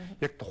биш.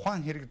 Яг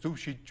тухайн хэрэг зөв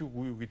шийдэж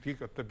үгүй юу гэдгийг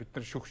одоо бид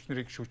нар шүүгч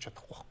нарыг шүүж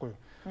чадахгүй байхгүй юу?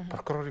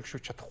 Прокурорыг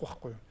шүүж чадахгүй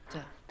байхгүй юу?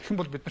 Тэгэх юм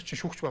бол бид нар чинь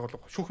шүүгч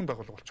байгууллага, шүүхэн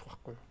байгууллага болчих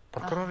байхгүй юу?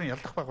 Прокурорын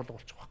ялдах байгууллага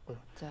болчих байхгүй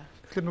юу?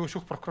 Тэгэхээр нөгөө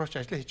шүүх прокурорч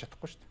ажлаа хийж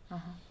чадахгүй шүү дээ.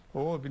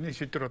 Оо биний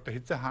шийдвэр одоо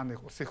хизээ хааны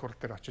улсын хурал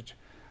дээр очиж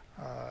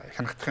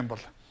хянагдах юм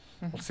бол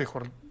улсын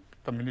хурал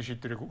одоо миний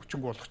шийдвэрийг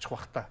өчнгөө болгочих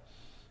бах та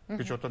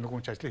гэж одоо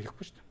нөгөө хүн ажлаа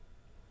хийхгүй шүү дээ.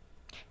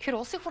 Тэгэхээр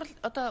улсын хурал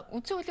одоо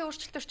үндсэн хуулийн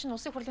өөрчлөлтөөр чинь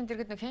улсын хурлын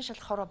дэргэд нэг хэн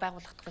шалгах хороо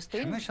байгуулагдах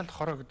гэсэн. Энэ шалгах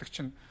хороо гэдэг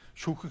чинь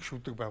шүүхийг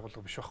шүүдэг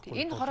байгууллага биш байхгүй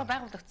юу? Энэ хороо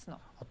байгуулагдсан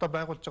уу? Одоо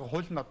байгуулж байгаа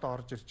хууль нь одоо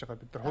орж ирж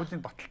байгаа. Бид нар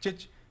хуулийг баталчиж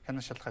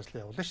хянан шалгах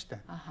ажлаа явуулна шүү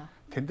дээ.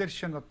 Тэн дээр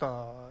шинэ одоо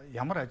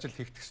ямар ажил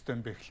хийгдэх ёстой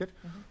юм бэ гэхээр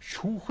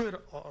шүүхээр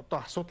одоо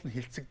асуудал нь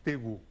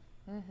хилцэгдээгүй.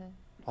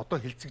 Одоо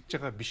хилцэгдэж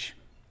байгаа биш.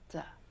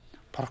 За.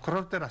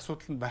 Прокурор дээр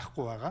асуудал нь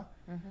байхгүй байгаа.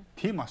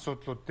 Тийм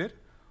асуудлууд дээр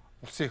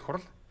улсын их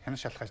хурал хянан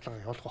шалгах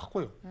ажиллагаа явуулах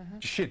байхгүй юу?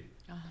 Жишээ нь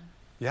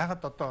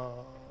яагаад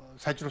одоо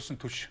сайжруулсан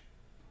түш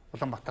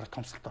Улаанбаатар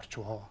томсолд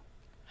орчихвоо?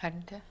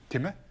 Харин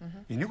тийм ээ.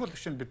 Энийг бол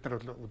шинэ бид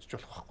нар үзэж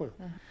болох байхгүй юу?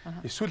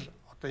 Эсвэл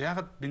одоо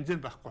яагаад бензин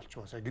байхгүй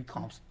болчихвоо? Сая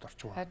гинтхэн хомсолд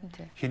орчихвоо.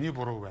 Хэний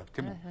буруу байв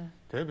тийм үү?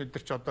 Тэгээ бид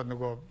нар ч одоо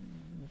нөгөө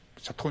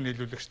шатхуун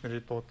нийлүүлэгч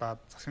нарыг дуудаад,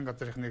 засгийн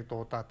газрынхныг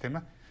дуудаад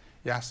тийм ээ.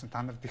 Яасан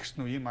та нар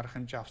тэгсэн үү? Ийм арга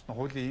хэмжээ авсан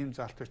уу? Хуулийн ийм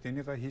заалт байна.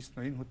 Энийгээ хийсэн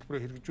үү? Энэ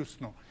хөтөлбөрөөр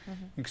хэрэгжүүлсэн үү?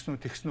 Ингэсэн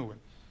үү? Тэгсэн үү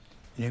гэнэ.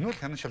 Энэ бол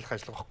хянан шалгах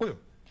ажиллагаа байхгүй юу?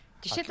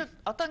 Жишээлбэл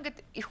одоо ингээд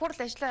их хурл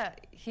ажлаа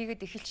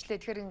хийгээд эхэлчлээ.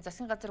 Тэгэхээр энэ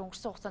засгийн газар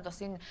өнгөрсөн хугацаанд бас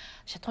энэ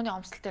шатхууны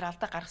хомсдол дээр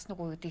алдаа гаргасан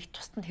уу гэдгийг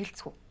тусад нь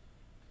хэлцгүү.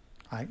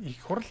 Их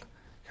хурл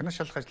хянан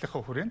шалгах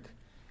ажлынхаа хүрээнд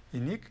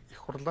энийг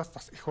их хурлаас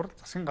их хурл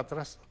засгийн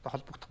газраас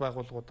холбогдох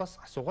байгууллагуудаас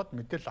асуугаад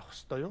мэдээлэл авах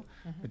ёстой юу?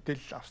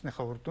 Мэдээлэл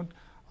авсныхаа үр дүнд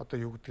одоо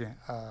юу гэдгийг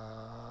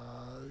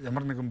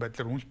ямар нэгэн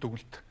байдлаар үнэлт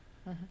дүгнэлт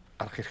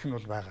гарах эрх нь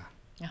бол байгаа.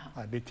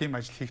 Би тийм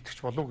ажил хийгдэж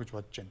болов уу гэж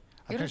бодож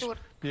байна.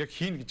 Би яг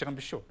хийн гэж байгаа юм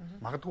биш үү?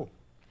 Магадгүй.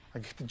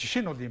 Гэхдээ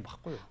жишээ нь бол юм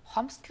багхгүй юу?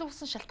 Хомсдол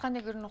үүсэн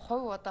шалтгааныг ер нь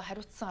хувь одоо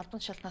хариуцсан албан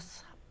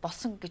тушаалнаас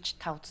босон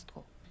гэж та үздэг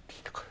үү?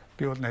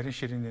 Би бол нарийн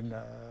ширийн энэ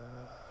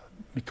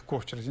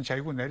мэдэхгүй учраас энэ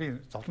айгүй нарийн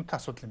зовлонтой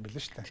асуудал юм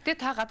билээ шүү дээ. Гэтэ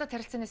та гадаад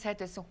харилцааны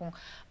сайд байсан хүн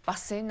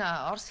бас энэ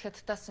Орос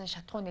хятадаас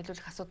шатхуун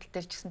нийлүүлэх асуудал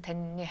дээр ч гэсэн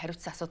таны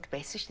хариуцсан асуудал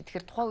байсан шүү дээ.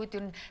 Тэгэхээр тухайн үед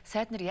ер нь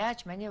сайд нар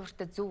яаж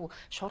маневртаа зөв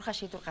шуурхай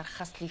шийдвэр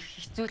гаргахаас их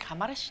зүйл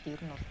хамаарна шүү дээ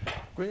ер нь бол.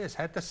 Үгүй ээ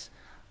сайдаас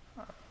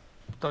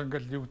одоо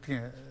ингээл юу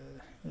гэдгийг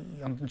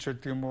ямданч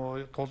гэдэг юм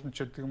уу, тууланч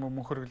гэдэг юм уу,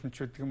 мөнхөргөлнч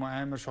гэдэг юм уу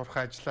амар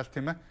шуурхай ажиллаа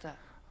тийм ээ.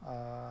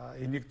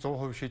 Энийг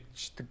 100%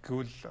 шийдчихдэг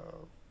гэвэл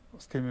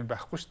тийм юм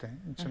байхгүй шүү дээ.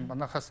 Энд чинь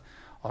манайхаас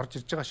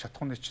орж ирж байгаа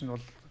шатхууны чинь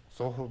бол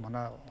 100%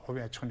 манай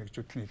хувийн аж ахуйн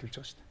нэгжүүд нь хэлүүлж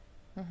байгаа шүү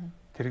дээ.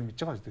 Тэрийг мэдж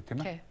байгаа шүү дээ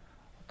тийм ээ.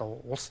 Одоо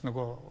улс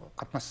нөгөө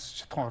гаднаас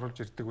шатхуун оруулж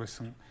ирдэг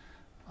байсан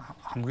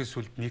хамгийн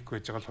сүлд ник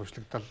байж байгаа л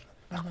хувьчлагдал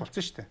байхгүй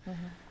болсон шүү дээ.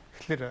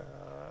 Тэгэхээр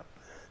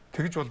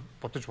тэгж бол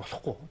бодож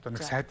болохгүй. Одоо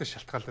нэг сайдаас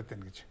шалтгаалаад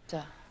байна гэж.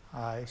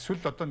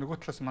 Эсвэл одоо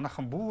нөгөө талаас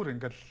манайхан бүр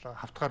ингээл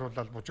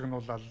хавтгааруулаад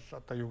бужигнуулаад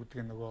одоо юу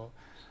гэдгийг нөгөө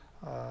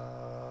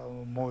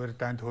мууэр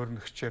дайнд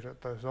хөөрнөгчээр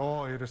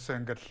одоо ерөөсөө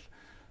ингээл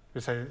би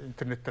сая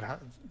интернетээр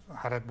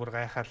хараад бүр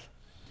гайхаад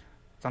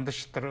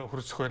зандаш тэр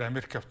хөрсөхөөр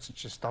Америк явцсан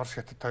чинь Орос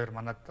хятад хоёр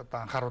манад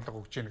одоо анхааруулга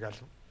өгч ийн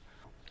гал.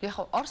 Яг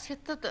Орос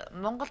хятад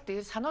Монголд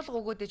сануулга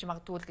өгөөд иж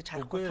магадгүй л гэж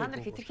харахгүй. Та нар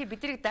хэтэрхий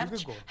биднийг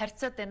давж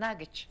харьцаад байна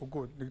гэж.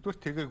 Үгүй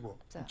нэгдүгээр тэгээгүй.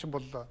 Энд чинь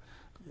бол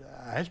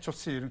аль ч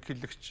улсын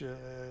ерөнхийлөгч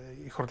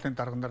их хурлын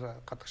дарга нар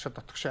гадагшаа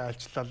дотгошоо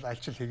айлчлал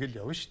хийгээл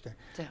явна шүү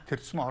дээ. Тэр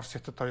тусмаа Орос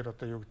хятад хоёр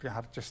одоо юу гэдгийг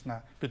харж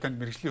яснаа би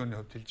танд мэрэгжлийн үнийн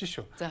хувьд хэлж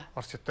шүү.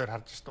 Орос хятад хоёр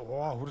харж яснаа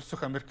оо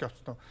хөрсөх Америк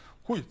явцсан уу?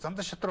 Хүй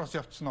замдаа шатраа ус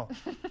явцсан уу?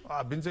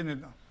 Бензиний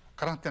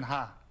карантин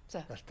хаа.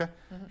 Гэл тэ.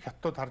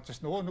 Хятадд харж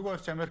яснаа нөгөө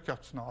орч Америк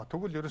явцсан уу?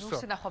 Тэгвэл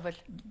ерөөсөө нүүрсийг авах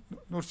байл.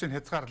 Нүүрсийг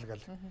хязгаарлал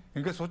гэл.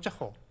 Ингээд сууж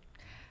явах уу?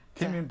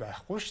 Тийм юм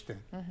байхгүй шүү дээ.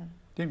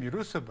 Тийм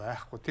ерөөсөө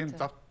байхгүй. Тийм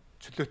зав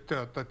чөлөөтэй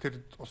одоо тэр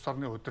улс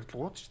орны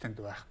удирдлагууд ч тэнд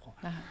байхгүй.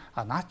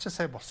 Наача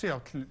сая болсон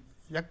явдал нь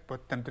яг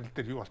бод амьдрал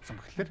дээр юу болсон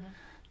бэхлээр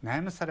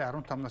 8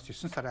 сарын 15-наас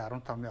 9 сарын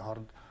 15-ны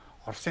хооронд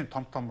Оросын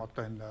том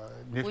одоо энэ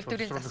нээлт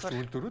боловсруулагч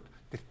үйлдвэрүүд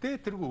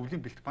тэргүй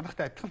өвлийн бэлтгэл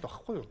манайхтай адилхан л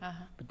байхгүй юу?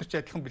 Бид нар ч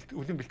адилхан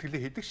өвлийн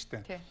бэлтгэлээ хийдэг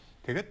шүү дээ.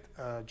 Тэгээд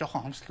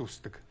жоохон хомсол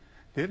үүсдэг.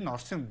 Тэр нь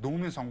Оросын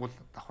дүүмийн сонгуул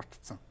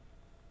давхартцсан.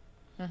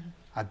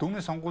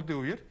 Дүүмийн сонгуулийн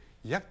үеэр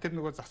яг тэр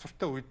нөгөө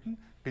засвартай үед нь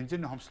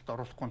бензиний хомсолд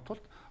оруулахгүй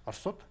тулд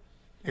Оросууд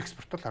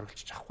экспортод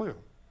харуулчих чадахгүй юу?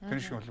 Тэр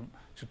шиг бол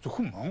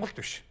зөвхөн Монголд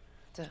биш.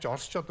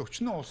 Оросчууд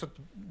өчнөө улсад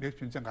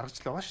нефть бензин гаргаж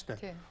л байгаа шүү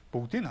дээ.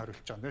 Бүгдийг нь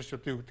харуулж байгаа. Тэр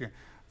шиг юу гэдэг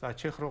за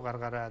Чех руу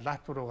гаргаарай,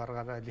 Латв руу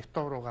гаргаарай, Литв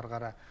руу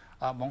гаргаарай,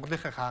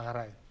 Монголынхаа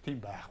хаагаарай.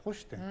 Тийм байхгүй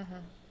шүү дээ.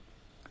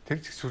 Тэр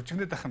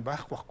сүржигнээд ах юм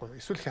байхгүй.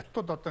 Эсвэл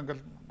хятадууд одоо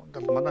ингээл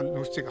манай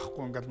нүүрсийг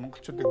авахгүй ингээл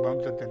монголчуудыг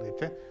бомблоод байна гэх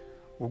тээ.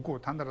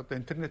 Үгүй та нар одоо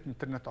интернет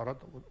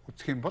ороод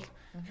үзэх юм бол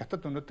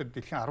хятад өнөөдөр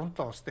дэлхийн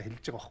 17 улстай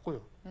хэлж байгаа байхгүй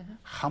юу?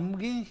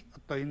 Хамгийн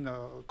одоо энэ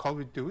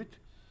ковидын үед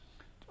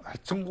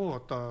хайцсангуу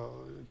одоо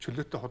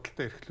чөлөөтэй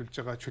худалдаа эрхлүүлж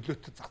байгаа,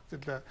 чөлөөтэй зах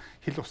зээл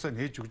хил усаа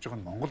нээж өгж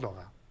байгаа нь Монгол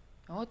байгаа.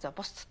 За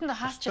бусдад нь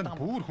хаалчаад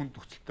байгаа юм. Бүр хүнд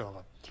нөхцөлтэй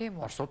байгаа.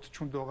 Оросууд ч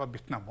хүнд байгаа,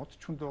 Вьетнамууд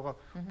ч хүнд байгаа,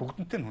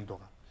 бүгднтэй нь хүнд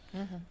байгаа.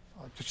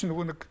 Тэр чинь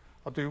нөгөө нэг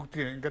одоо юу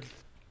гэдгийг ингээл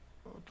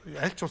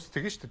аль ч улс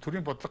тэгэн шүү дээ.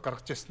 Төрийн бодлого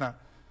гаргаж яснаа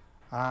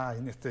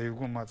энэ хэвээр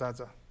эвгүй маа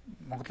за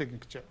Монголыг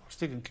ингэж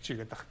Оросыг ингэж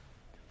хийгээд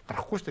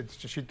гарахгүй шүү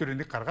дээ. Шийдвэр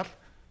нэг гаргаад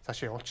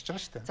цаашаа явуулчихж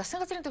байгаа шүү дээ.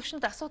 Засгийн газрын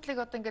төвшөнд асуудлыг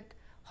одоо ингээд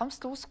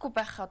хомсдол үүсэхгүй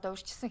байх одоо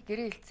урьдчилсан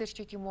гэрээ хэлцээр ч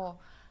гэдэг юм уу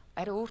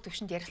арай өөр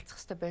төвшөнд ярилцах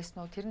хэрэгтэй байсан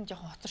уу? Тэр нь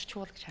жоохон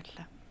хоцорчгүй л гэж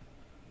харлаа.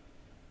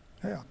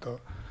 Одоо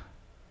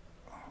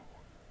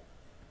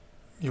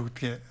юу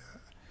гэдгийг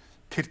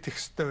тэр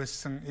тексттэй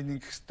байсан,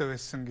 энэ ингэхтэй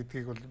байсан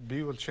гэдгийг бол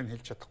би бол шинэ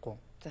хэлж чадахгүй.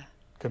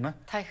 Тийм ээ?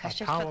 Та их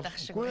хашаалаад байх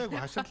шиг. Үгүй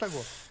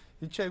хашаалаагүй.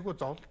 Энэ чи айгүй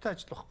зовлонтой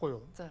ажил байхгүй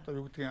юу? Одоо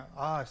юу гэдгийг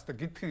хэвээ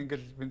гидхэн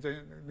ингээл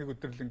бензин нэг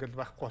өдөр л ингээл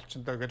байхгүй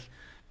болчихдоо гэл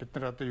бид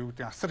нар одоо юу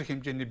гэдгийг асар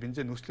хэмжээний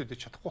бензин нөөцлөөд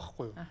чадахгүй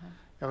байхгүй юу?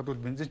 Яг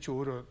бол бензин чи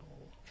өөрөө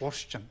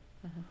уурш чинь.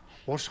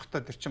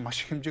 Ууршихтаа тэр чинь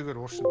маш их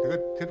хэмжээгээр ууршин.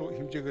 Тэгээд тэр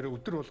хэмжээгээр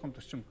өдөр болгонд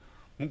төсчим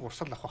мөнгө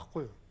урсгал авах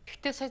байхгүй юу?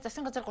 Гэхдээ сая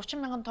засгийн газар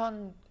 30 мянган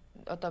тонн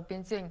одоо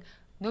бензин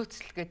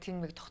нөөцлөл гэдэг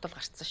тийм нэг тогтоол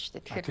гарцсан шүү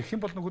дээ. Тэгэхээр их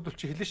юм бол нөгөөдөл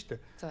чи хэлнэ шүү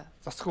дээ.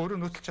 Засаг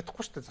өөрөө нөөцлөж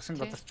чадахгүй шүү дээ. Засгийн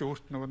газар чи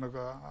өөрт нэг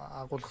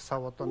агуулгах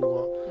сав одоо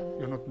нөгөө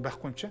юунууд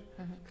байхгүй юм чи.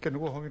 Тэгэхээр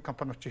нөгөө хувийн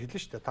компаниуд чи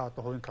хэлнэ шүү дээ. Та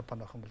одоо хувийн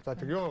компани байх юм бол за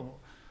тэг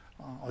ёо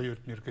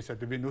оюут нэрхээсээ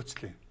би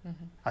нөөцлөе.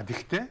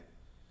 Тэгтээ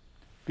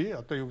би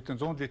одоо юу гэдэг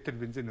 100 литр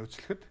бензин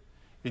нөөцлөхөд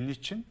энэний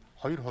чинь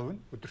 2%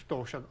 нь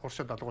өдөртөө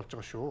уршаад алгуулж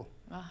байгаа шүү.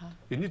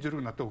 Энэний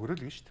зэрэг надад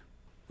өгөрөө л гэж шүү дээ.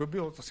 Би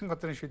засгийн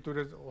газрын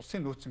шийдвэрээр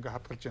улсын нөөц ингээ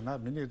хадгалж байна.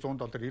 Миний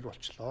 $100 ир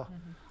болчлоо.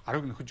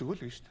 10-ыг нөхөж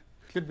өгөөл гэж шүү дээ.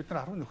 Тэгэхээр бид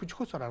нар 10 нөхөж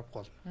өгөхөөсөр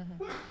аргагүй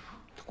болно.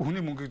 Тэгэхгүй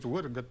хүний мөнгийг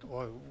зүгээр ингээд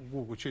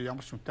үгүй чи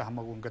ямар ч үнэтэй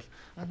хамаагүй ингээл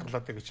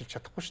хадгалаад гэж хэлж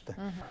чадахгүй шүү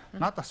дээ.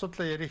 Наад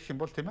асуудлаа ярих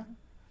юм бол тийм ээ.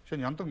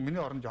 Шинэ яндан миний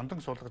оронд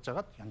яндан суулгаж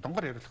агаад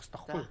яндангаар яриулах хэрэгтэй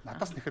байхгүй юу?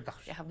 Надаас нэхэд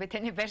авах. Яг би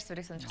таны байр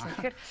суурийг сонирхсан.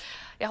 Тэгэхээр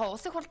яг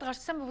улсын хурлд гарч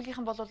сайн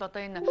бүлгийнхэн бол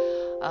одоо энэ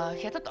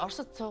хятад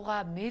Оросд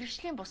суугаа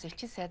мэргэжлийн бус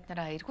элчин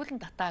сайднараа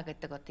эргүүлэн татаа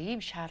гэдэг одоо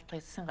ийм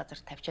шаардлагыг засгийн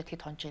газар тавьчаад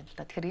хэд хонж юм л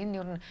да. Тэгэхээр энэ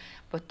юу н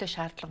бодтой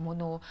шаардлага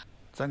мөн үү?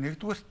 За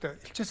нэгдүгээрт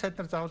элчин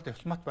сайднаар заавал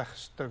дипломат байх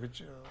ёстой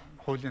гэж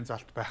хуулийн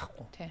заалт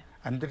байхгүй.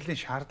 Амьдралын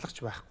шаардлагач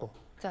байхгүй.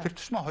 Тэр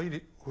тусмаа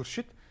хоёр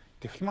хөршид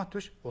дипломат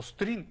биш улс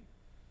төрийн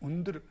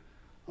өндөр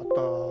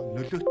одоо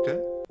нөлөөтэй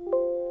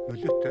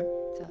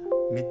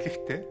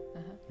мэдлэгтэй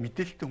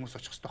мэдээлэлтэй хүмүүс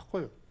очих хэрэгтэй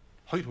байхгүй юу?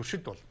 Хоёр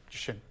хөршид бол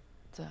жишээ нь.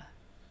 За.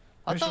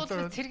 Одоо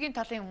бол цэргийн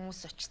талын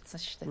хүмүүс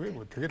очсон шүү дээ.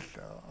 Үгүй тэгэл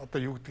одоо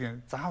юу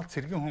гэдгийг заавал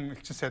цэргийн хүн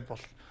элчин сайд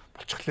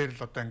болчихлоор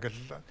л одоо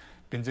ингээл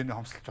бензиний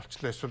хомсолж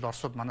болчлоо эсвэл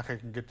Оросууд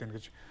манайхыг ингээд байна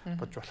гэж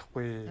бодж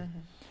болохгүй.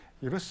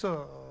 Ерөөсөө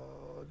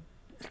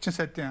элчин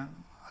сайдын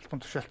албан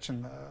тушаалч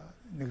нь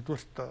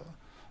нэгдүгээрт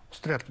улс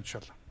төрийн албан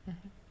тушаал.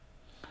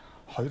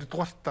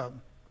 Хоёрдугаарт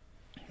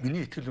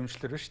миний итгэл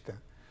үнэмшлэр байна шүү дээ.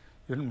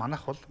 Ер нь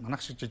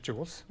манайх шиг жижиг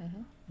улс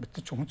бид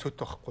чинь хүн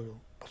цөөтэй байхгүй юу?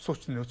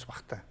 Босууч нөөц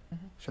багтай.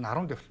 Шинэ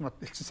 10 дипломат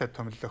элчин сайд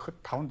томилоход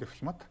 5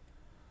 дипломат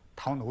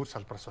 5 нь өөр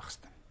салбараас байх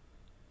хэрэгтэй.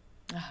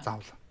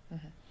 Заавал.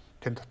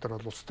 Тэн дотор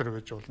бол улс төр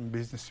байж болно,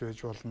 бизнес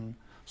байж болно,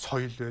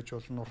 соёл байж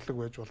болно, урлаг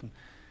байж болно.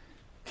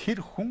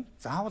 Тэр хүн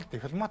заавал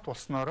дипломат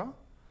болсноороо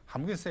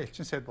хамгийн сайн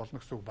элчин сайд болно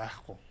гэсэн үг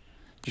байхгүй.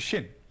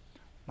 Жишээ нь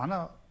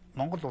манай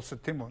Монгол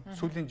улсад тийм үү?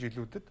 Сүүлийн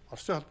жилүүдэд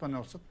Оросын холбооны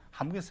улсад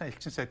хамгийн сайн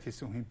элчин сайд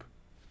хийсэн хүн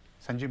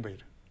Санжин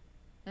Баяр.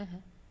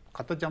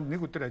 Гадаад ямд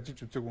нэг өдөр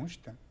ажиллаж үзээгүй хүн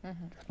шүү дээ.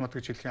 Дипломат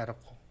гэж хэлхийн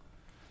аргагүй.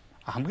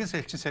 Хамгийн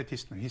сайн элчин сайд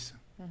хийсэн нь хийсэн.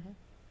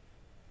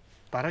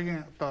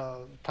 Дараагийн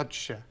одоо тод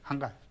жишээ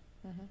хангай.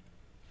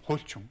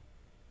 Хуульчин.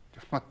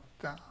 дипломат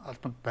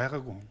албанд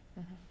байгаагүй хүн.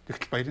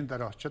 Тэгтэл баярын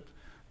дараа очиод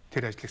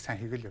тэр ажлыг сайн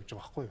хийгээл явж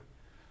байгаа байхгүй юу.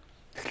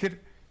 Тэгэхээр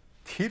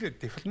тэр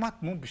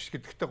дипломат мөн биш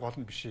гэдэгтэй гол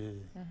нь биш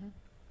ээ.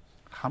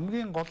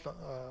 Хамгийн гол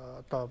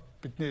одоо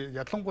бидний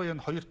ялангуяа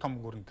энэ хоёр том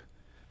гүрэнд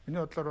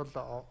миний бодлоор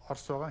бол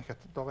Орос байгаа,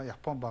 Хятад байгаа,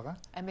 Япон байгаа,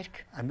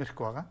 Америк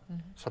байгаа,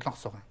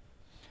 Солонгос байгаа.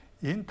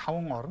 Энэ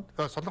таван оронд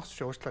Солонгос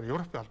ч өөрчлөлөөр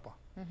Европын холбоо.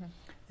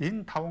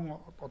 Энэ таван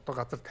одоо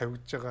газар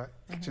тавигдж байгаа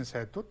элчин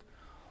сайдууд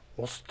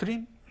улс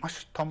төрийн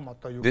маш том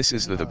одоо юу. This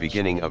is the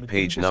beginning of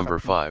page number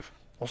 5.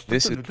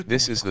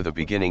 This is the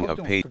beginning of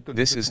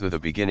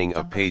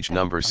page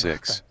number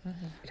 6.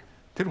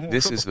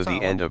 This is the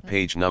end of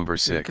page number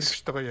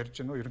 6.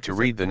 To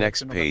read the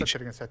next page,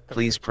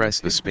 please press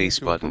the space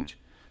button.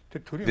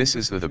 This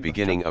is the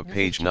beginning of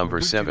page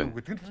number 7.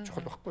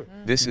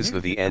 This is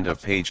the end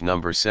of page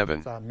number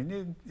 7.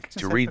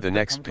 To read the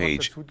next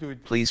page,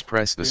 please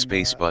press the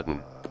space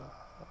button.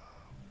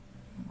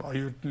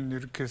 Оюутны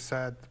ерөнхий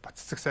сайд,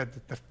 баццэг сайд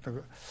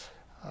эднэрт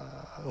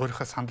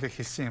өөрийнхөө саналыг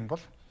хэлсэн юм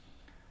бол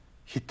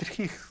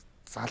хитрхи их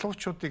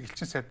залуучуудыг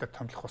элчин сайдаар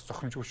томилох бас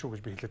зохимжгүй шүү гэж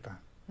би хэлээд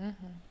байгаа.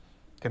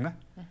 Тийм ээ?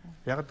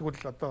 Яг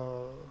гэвэл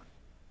одоо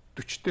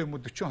 40-тэй юм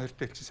уу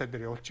 42-тэй элчин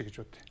сайдаар явуулчих гэж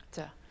бод.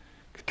 За.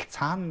 Гэтэл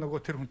цаана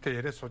нөгөө тэр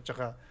хүнтэй яриа сууж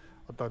байгаа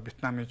одоо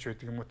Вьетнамын ч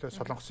байдаг юм уу те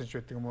Солонгосын ч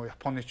байдаг юм уу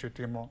Японы ч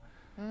байдаг юм уу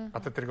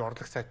гадаад тэрэг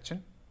орлох сайд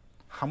чинь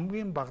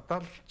хамгийн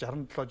багадаа л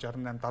 67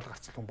 68 70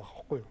 гарцлах хүн байгаа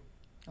байхгүй юу?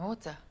 Оо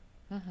за.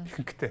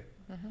 Ихэнхтэй.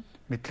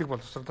 Мэдлэг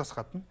боловсролоос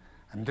гадна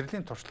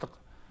амьдралын туршлага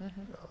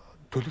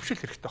төлөвшил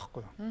хэрэгтэй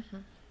байхгүй юу?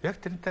 Яг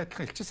тэрнтэй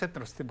адилхан элчин сайд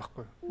нар бас тийм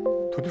байхгүй юу?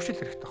 Төлөвшил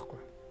хэрэгтэй байхгүй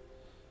юу?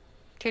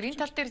 Тэр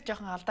энэ тал дээр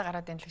жоохон алдаа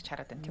гараад байна л гэж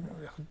хараад байна тийм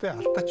үү? Яг тэ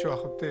алдаач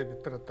байх үү бид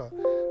нар одоо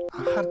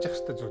анхаарч явах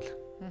хэрэгтэй зүйл.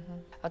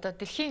 Одоо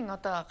дэлхийн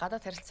одоо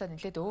гадаад харилцаа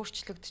нэлээд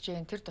өөрчлөгдөж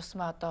байна. Тэр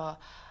тусмаа одоо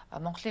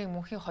Монголын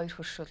мөнхийн хоёр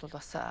хөрш бол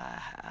бас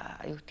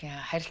юу гэдгийг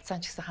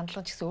харилцаан ч гэсэн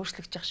хандлага ч гэсэн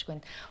өөрчлөгдөж байгаа шиг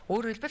байна.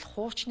 Өөрөөр хэлбэл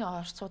хуучны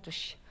орцууд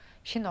биш.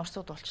 Шинэ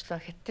орцууд болчлоо.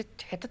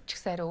 Хятад ч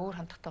гэсэн арай өөр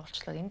хандлагатай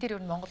болчлоо. Энэ дээр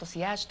ер нь Монгол бас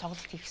яаж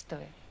тоглолт хийх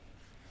ёстой вэ?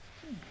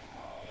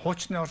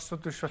 Хуучны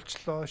орцууд биш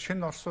болчлоо,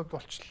 шинэ орцууд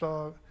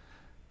болчлоо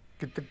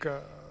гэдэг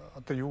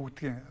одоо юу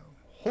гэдгийг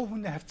хувь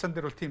хүний харьцаан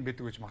дээр бол тийм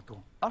байдаг гэж магадгүй.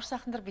 Орос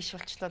ахын нар биш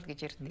болчлоо л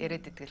гэж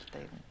яриад байдаг л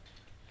да ер нь.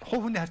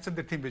 Хувь хүний харьцаан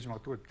дээр тийм байж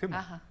магадгүй тийм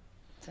үү?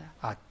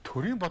 За.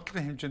 Төрийн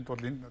бодлогын хэмжээнд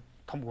бол энэ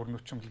том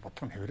гүрнүүчин бол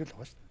бодлого нь хэврэл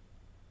байгаа шүү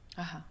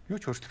дээ. Юу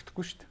ч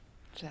өөрчлөгдөхгүй шүү дээ.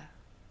 За.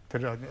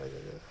 Тэр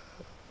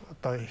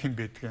одоо хэн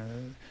байдгийг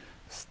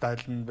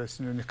Сталин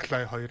байсан,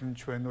 Николай II нь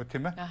ч байна уу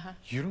тийм ээ?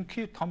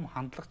 Ерөнхий том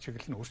хандлага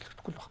чиглэл нь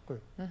өөрчлөгдөхгүй л байхгүй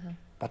юу?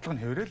 Бодлого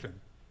нь хэврэл байна.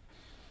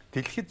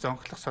 Дэлхийд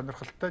зонхлох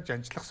сонирхолтой,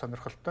 жанжлах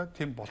сонирхолтой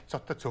тийм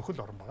болцоотой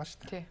цөөхөл орн байгаа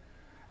шүү дээ.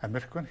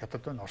 Америк байна,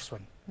 Хятад байна, Орос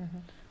байна.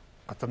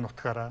 Газар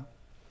нутгаараа,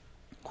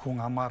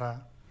 хүн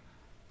амаараа,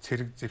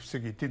 цэрэг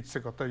зэвсэг, эдийн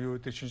засаг одоо юу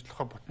гэдэг шинжлэх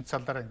ухааны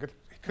потенциалаараа ингээл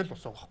ихтгэл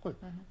ус байгаа байхгүй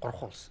юу?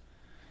 Гурван улс.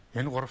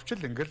 Энэ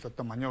гуравчл ингээл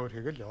одоо маневр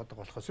хийгээл яваад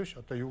байгаа болохоос биш.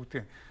 Одоо юу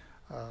гэдэг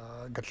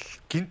ингээл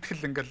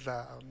гинтгэл ингээл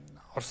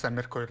Орос,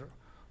 Америк хоёр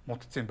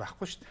муудсан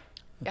байхгүй шүү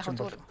дээ. Яг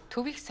зөв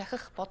төвийг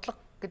сахих бодлого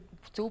гэд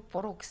зөв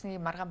буруу гэсний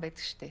маргаан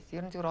байдаг шүү дээ.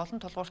 Ер нь зөвхөн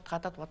олон тулгуурт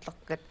гадаад бодлого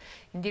гэд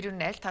энэ дээр ер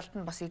нь аль талд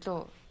нь бас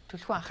илүү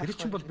төлөвлөгөө анхаарах.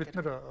 Тэр чинь бол бид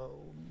нар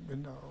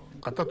энэ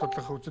гадаад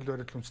бодлогын үзэл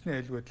баримтлал, үндэсний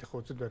аюулгүй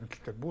байдлын үзэл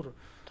баримталтай бүр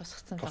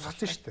тусгацсан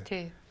шүү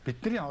дээ.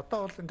 Бидний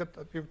одоо бол ингээд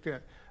юу гэдэг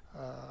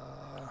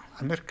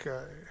Америк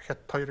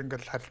Хятад хоёр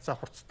ингээд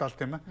харилцаа хурцтаал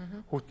тийм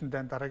ээ. Хүүтэн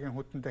дай дараагийн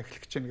хүүтэн дай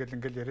эхлэх гэж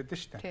ингээл яриад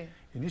байна шүү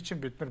дээ. Эний чинь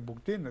бид нар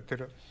бүгдийг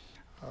тэр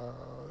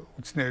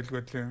үндэсний аюулгүй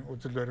байдлын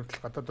үзэл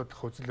баримтлал гадаад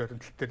бодлогын үзэл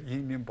баримтлал дээр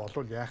ийм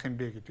болвол яах юм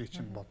бэ гэдгийг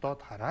чинь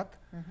бодоод хараад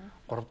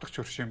 3 дахь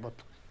хөршийн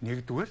бодлого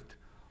нэгдүгээрт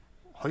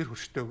хоёр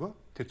хөрштөөгөө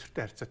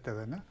тэцвэртэй харьцаатай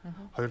байна.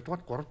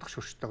 Хоёрдугаар 3 дахь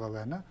хөрштөөгөө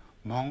байна.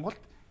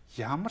 Монголд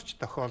ямар ч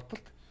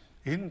тохиолдолд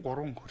энэ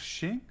 3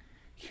 хөршийн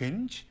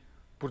хэнж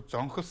бүр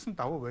зонхилсон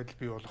давуу байдал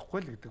бий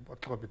болохгүй л гэдэг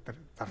бодлогоо бид нар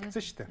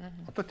зарласан шүү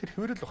дээ. Одоо тэр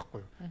хэврэл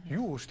байхгүй юу?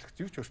 Юу өөрчлөгдөж,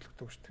 юу ч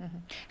өөрчлөгдөв шүү дээ.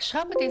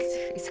 Шахамд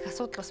эсэх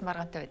асуудал бас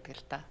маргаантай байдаг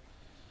л да.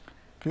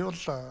 Би бол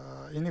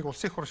энийг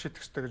улсын их хурл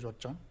шийдэх ёстой гэж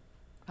бодож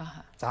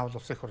байгаа. Заавал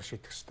улсын их хурл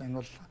шийдэх ёстой. Энэ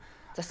бол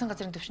засгийн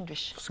газрын төвшөнд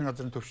биш. Засгийн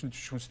газрын төвшөнд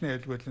биш, үндэсний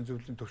аюулгүй байдлын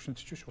зөвлөлийн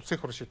төвшөнд ч биш, улсын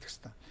их хурл шийдэх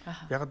ёстой.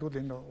 Яг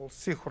гэвэл энэ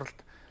улсын их хурлд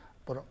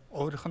бүр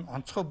өөрийнх нь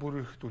онцгой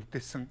бүрэлдэхүүнт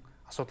үлдээсэн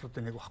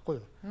асуудлуудын нэг багхгүй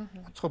юу?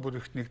 Онцгой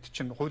бүрэлдэхүүнт нэгд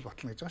чинь хууль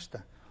батлна гэж байгаа шүү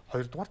дээ.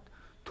 Хоёрдугаарт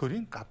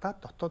төрийн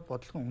гадаад дотоод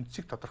бодлогын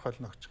үндсийг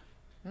тодорхойлно гэж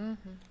байгаа.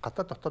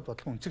 Гадаад дотоод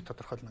бодлогын үндсийг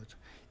тодорхойлно гэж.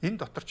 Энэ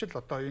дотор ч л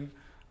одоо энэ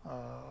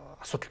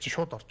асуудал чинь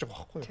шууд орж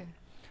байгаа байхгүй юу?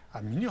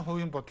 Миний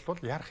хувийн бодол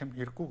бол яарах юм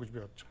хэрэггүй гэж би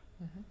бодож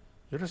байгаа.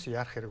 Ерөөсөө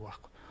яарах хэрэг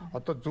байхгүй.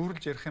 Одоо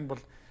зүүрлж ярих юм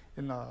бол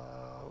энэ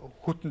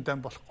хүүтэн дан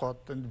болох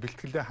гээд энэ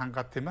бэлтгэлээ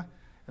хангаад тийм ээ.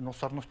 Энэ ус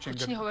орнууч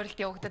ингээд хүчний хуваарлт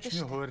явагдаад шүү дээ.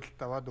 Хүчний хуваарлт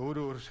аваад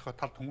өөрийнхөө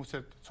талд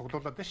хүмүүсээр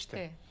цуглуулад байна шүү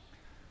дээ.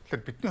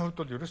 Тэгэхээр бидний хувьд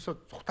бол ерөөсөө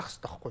зүхтах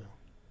хэрэгтэй байхгүй юу?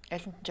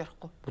 Аль нь ч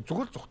ярихгүй.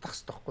 Зүгээр зүхтах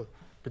хэрэгтэй байхгүй юу?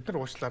 Бид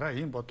нар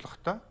уучлаарай ийм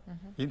бодлоготой,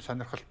 ийм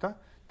сонирхолтой.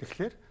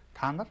 Тэгэхээр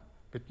та нар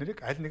бид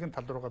нарыг аль нэгэн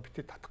тал руугаа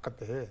битгий татах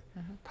гэдэг.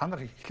 Та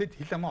нар эхлээд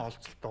хил амаа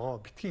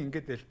олцолтоо битгий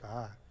ингээд байл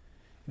да.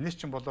 Энэс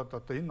чинь болоод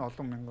одоо энэ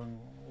олон мянган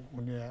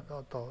хүний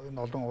одоо энэ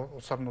олон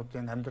улс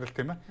орнуудын амьдрал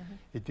тийм ээ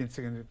эдийн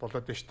засаг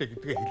болоод байна штэ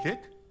гэдгээ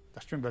хэлээд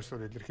зарчмын байр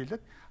суурь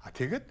илэрхийлээд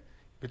тэгээд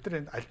бид нар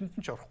энэ аль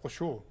нь ч орохгүй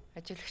шүү.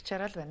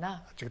 Ажиглагчаараа л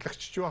байна. Ажиглагч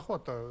ч байх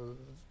одоо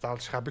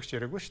заавал шхабигч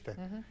яриаггүй штэ.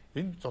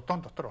 Энэ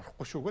зодон дотор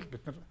орохгүй шүү гэл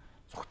бид нар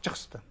зогтчих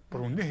хэвээр.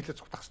 Бүр үнэ хэлээд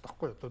зогтох хэвээр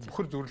байхгүй. Одоо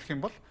бүхэр зөвлөх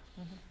юм бол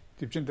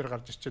дэвжин дээр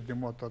гарч ирчээд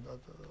юм уу одоо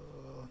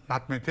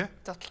наадмын тий.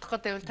 Зотлох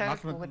гэдэг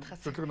тавиал бүгд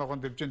хас. Зөвлөг ногоон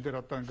дэвжин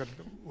дээр одоо ингээл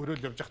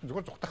өрөөл явж захтан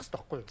зүгээр зогтох хэвээр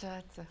байхгүй.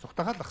 За.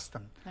 Зогтогаал ах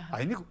хэвээр.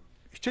 А энийг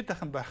хичээд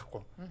байх юм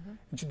байхгүй.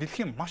 Энд чинь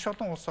дэлхийн маш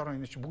олон улс орн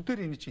энэ чинь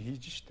бүгдээр энэ чинь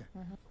хийж штэ.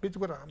 Би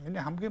зүгээр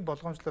миний хамгийн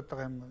болгоомжлоод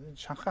байгаа юм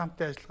Шанхай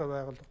хамтын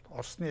ажиллагаа байгуулалт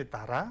Оросны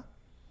дараа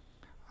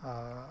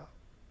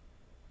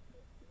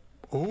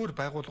өөр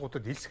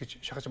байгууллагуудад илс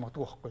гэж шахаж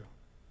магадгүй байхгүй юу?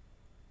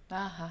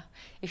 Ааха.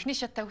 Эхний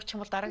шатаа өгчих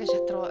юм бол дараагийн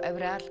шат руу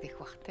авираал гэх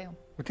бах тийм.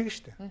 Тийм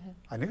штэ.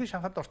 А нэгэн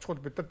Шанхайд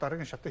орчихвол бид нар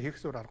дараагийн шатаа хийх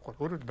зүйр аргагүй.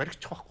 Өөрөөр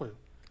баригчих байхгүй юу?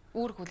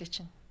 Үүр хүлээ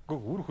чинь.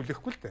 Гэхдээ үүр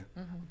хүлээхгүй л дээ.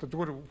 Одоо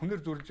зүгээр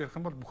хүнээр зүрлж ярих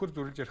юм бол бүхэр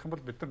зүрлж ярих юм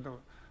бол бид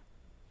нар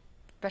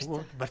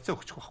барьцаа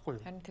өгчих байхгүй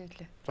юу? Харин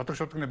тэглээ. Зодог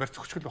шударганы барьц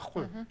өгчих л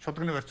байхгүй юу?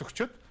 Шударганы барьц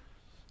өгчөөд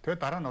тэгээд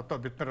дараа нь одоо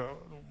бид нар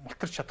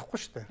мултарч чадахгүй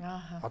шүү дээ.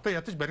 Одоо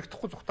ядаж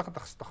баригдахгүй зүгтаахад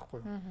байх хэрэгтэй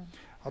байхгүй юу?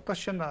 Одоо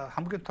шинэ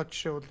хамгийн тод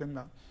жишээ бол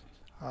энэ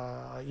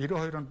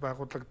 92 онд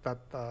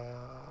байгуулагдаад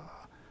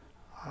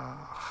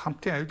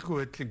хамтын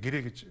аюулгүй байдлын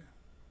гэрээ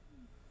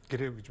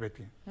гэж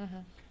байдаг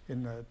юм.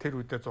 Энэ тэр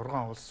үедээ 6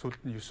 улс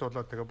сүлд нь 9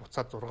 болоод тэгээ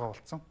буцаад 6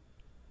 болсон.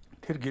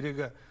 Тэр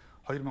гэрээг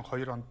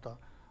 2002 онд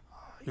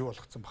юу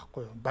болгоцсон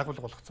байхгүй юу?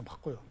 Байгууллага болгоцсон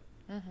байхгүй юу?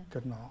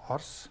 Тэр нь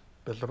Орос,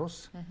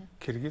 Беларусь,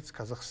 Киргиз,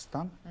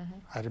 Казахстан,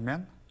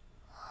 Армян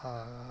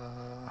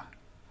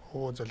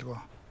зөлгөө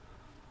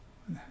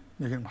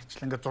нэг нь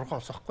марчлаа. Ингээд 6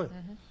 улс байхгүй юу?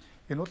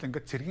 Энэ бол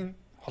ингээд цэргийн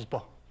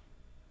холбоо.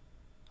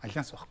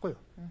 Альянс байхгүй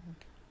юу?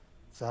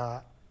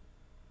 За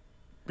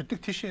бид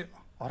нэг тийш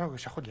ороо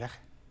гэж шахвал яах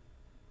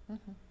юм?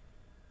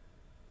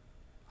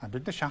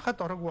 Бид нар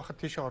Шанхайд ороог байхад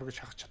тийш ороо гэж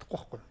шахаж чадахгүй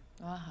байхгүй юу?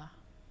 Ааха.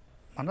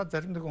 Манай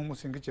зарим нэг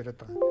хүмүүс ингэж яриад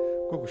байгаа.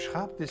 Гэхдээ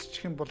шхаб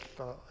дэлсчих юм бол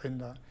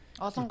энэ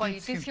олон гоё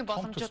эзэн засгийн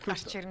боломжууд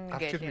гарч ирнэ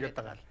гэж яриад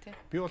байгаа л тийм.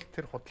 Би бол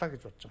тэр худлаа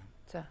гэж бодож байгаа.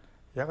 За.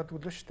 Ягаад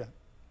гэвэл шүү дээ.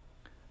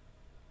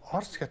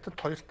 Орос хятад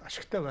хоёрт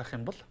ашигтай байх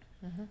юм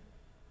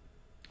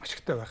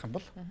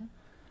бол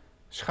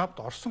шхабд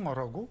орсон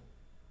ороогүй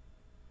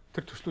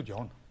тэр төслүүд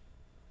явна.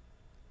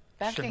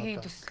 Байгалийн хий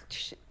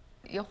төсөлж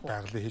явах уу?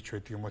 Байгалийн хийж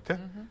байдаг юм уу те?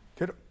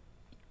 Тэр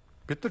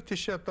бид нар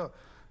тийшээ одоо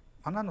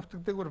манай нутаг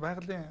дээгүүр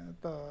байгалийн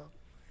одоо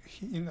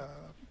энэ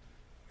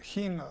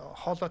хийн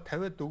хоолой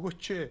тавиад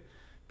өгөөч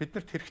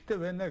биднэрт хэрэгтэй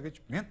байна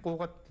гэж 1000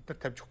 гуугаад бид нар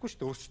тавьж өгөхгүй шүү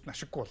дээ өөрсдөд нь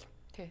ашиггүй бол.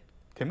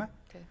 Тийм ээ?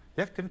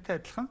 Яг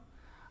тэрнтэй адилхан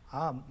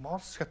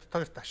Орос хятад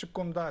хоёрт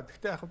ашиггүй юм да.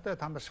 Гэхдээ яг хэвдээ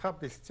та нар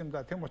шхаб дэлгэсэн юм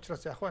да. Тэм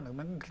учраас яг байна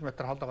 1000 км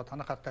хоолойгоо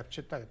танахаар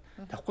тавьчих та гэд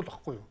тавихгүй л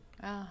байхгүй юу?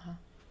 Ааха.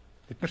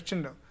 Бид нар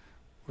чинь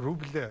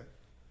рублээ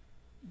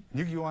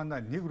 1 юана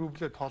 1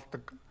 рублээ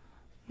тоолдог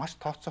маш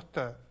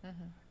тооцоотой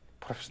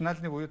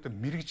профессионалны буюу одоо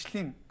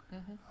мэрэгжлийн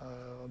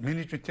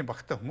менежментийн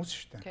багтай хүмүүс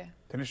шүү дээ.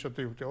 Тэрнээс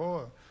одоо юу гэдэг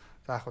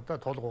за яг одоо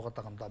туулгуугаад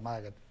байгаа юм да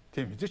маа гэд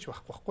тийм хизээч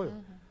байхгүй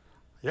юу?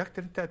 Яг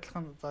тэрнтэй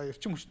адилхан за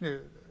эрчим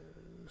хүчний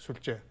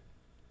сүлжээ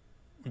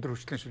өндөр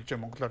хүчлийн сүлжээ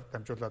монголоор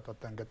дамжуулаад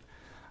одоо ингээд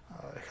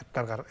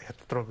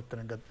хятад руу бид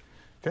нар ингээд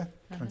тий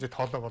транзит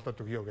хоолой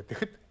болоод өгье гэдэг.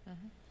 Тэгэхэд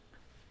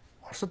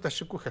Оросд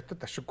ашиггүй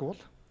хятад ашиггүй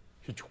бол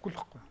хийж өгөхгүй л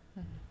байхгүй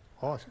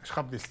юу?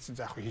 Шхабд илсэн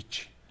за яг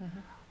хийчих.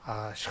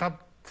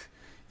 Шхабд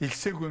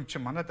илсээгүй юм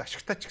чинь манад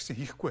ашигтай ч гэсэн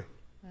хийхгүй.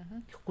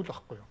 Хийхгүй л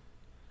байхгүй юу?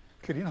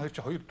 Тэгэхээр энэ хоёр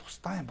чинь хоёр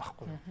тусдаа юм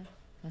байхгүй юу?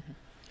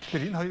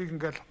 Тэгэхээр энэ хоёрыг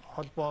ингээд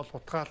холбоол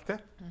утгаал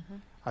тий.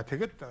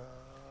 Тэгэд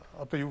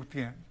одоо юу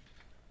гэдгийг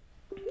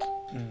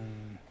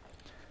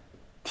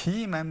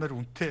тийм амар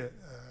үнэтэй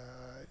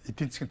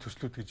эдийн засгийн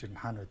төслүүд гэж юм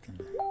хаана байдаг юм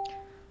бэ?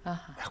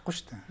 Яахгүй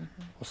шүү дээ.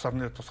 Улс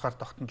орны тусгаар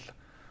тогтнол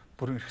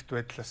бүрэн эрхт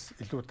байдлаас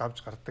илүү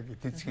давж гардаг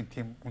эдийн засгийн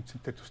тийм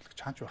үнцэнтэй төслөг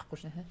чаанч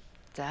байхгүй шүү дээ.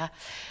 За.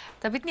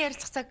 Бидний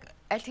ярилцах цаг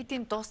аль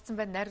хэдийн дууссан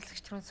байна.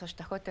 Найруулагч түрүүн сууж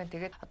тохиод байна.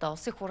 Тэгээд одоо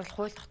улсын хурал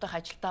хууль тогтоох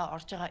ажилдаа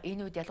орж байгаа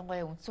энэ үед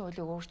ялангуяа үндсэн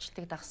хуулийн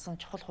өөрчлөлтийг дагсан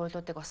чухал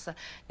хуулиудыг бас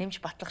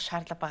нэмж батлах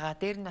шаардлага байгаа.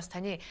 Дээр нь бас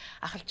таны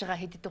ахалж байгаа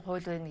хэд хэдэн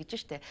хууль байна гэж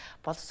штэ.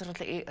 Боловсрол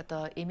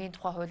одоо эмийн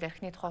тухай хууль,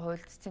 архины тухай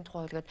хууль, цэцгийн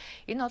тухай хууль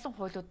гэдэг энэ олон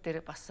хуулиуд дээр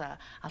бас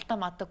алдаа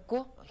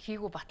мадаггүй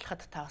хийгүү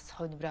батлахад та бас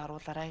хувь нэмрээ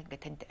оруулаарай. Ингээд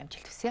танд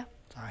амжилт хүсье.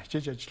 За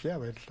хичээж ажиллая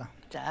баярлалаа.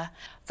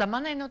 За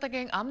манай энэ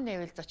удаагийн ам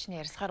нээвэл зочны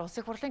ярилцахаар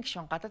улсын хурлын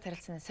гишүүн гадаад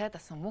харилцааны сайд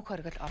асан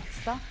Мөнх-Оргил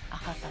оролцлоо.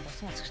 Анхаарлаа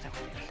усан үзэгчтэй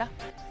баярлалаа.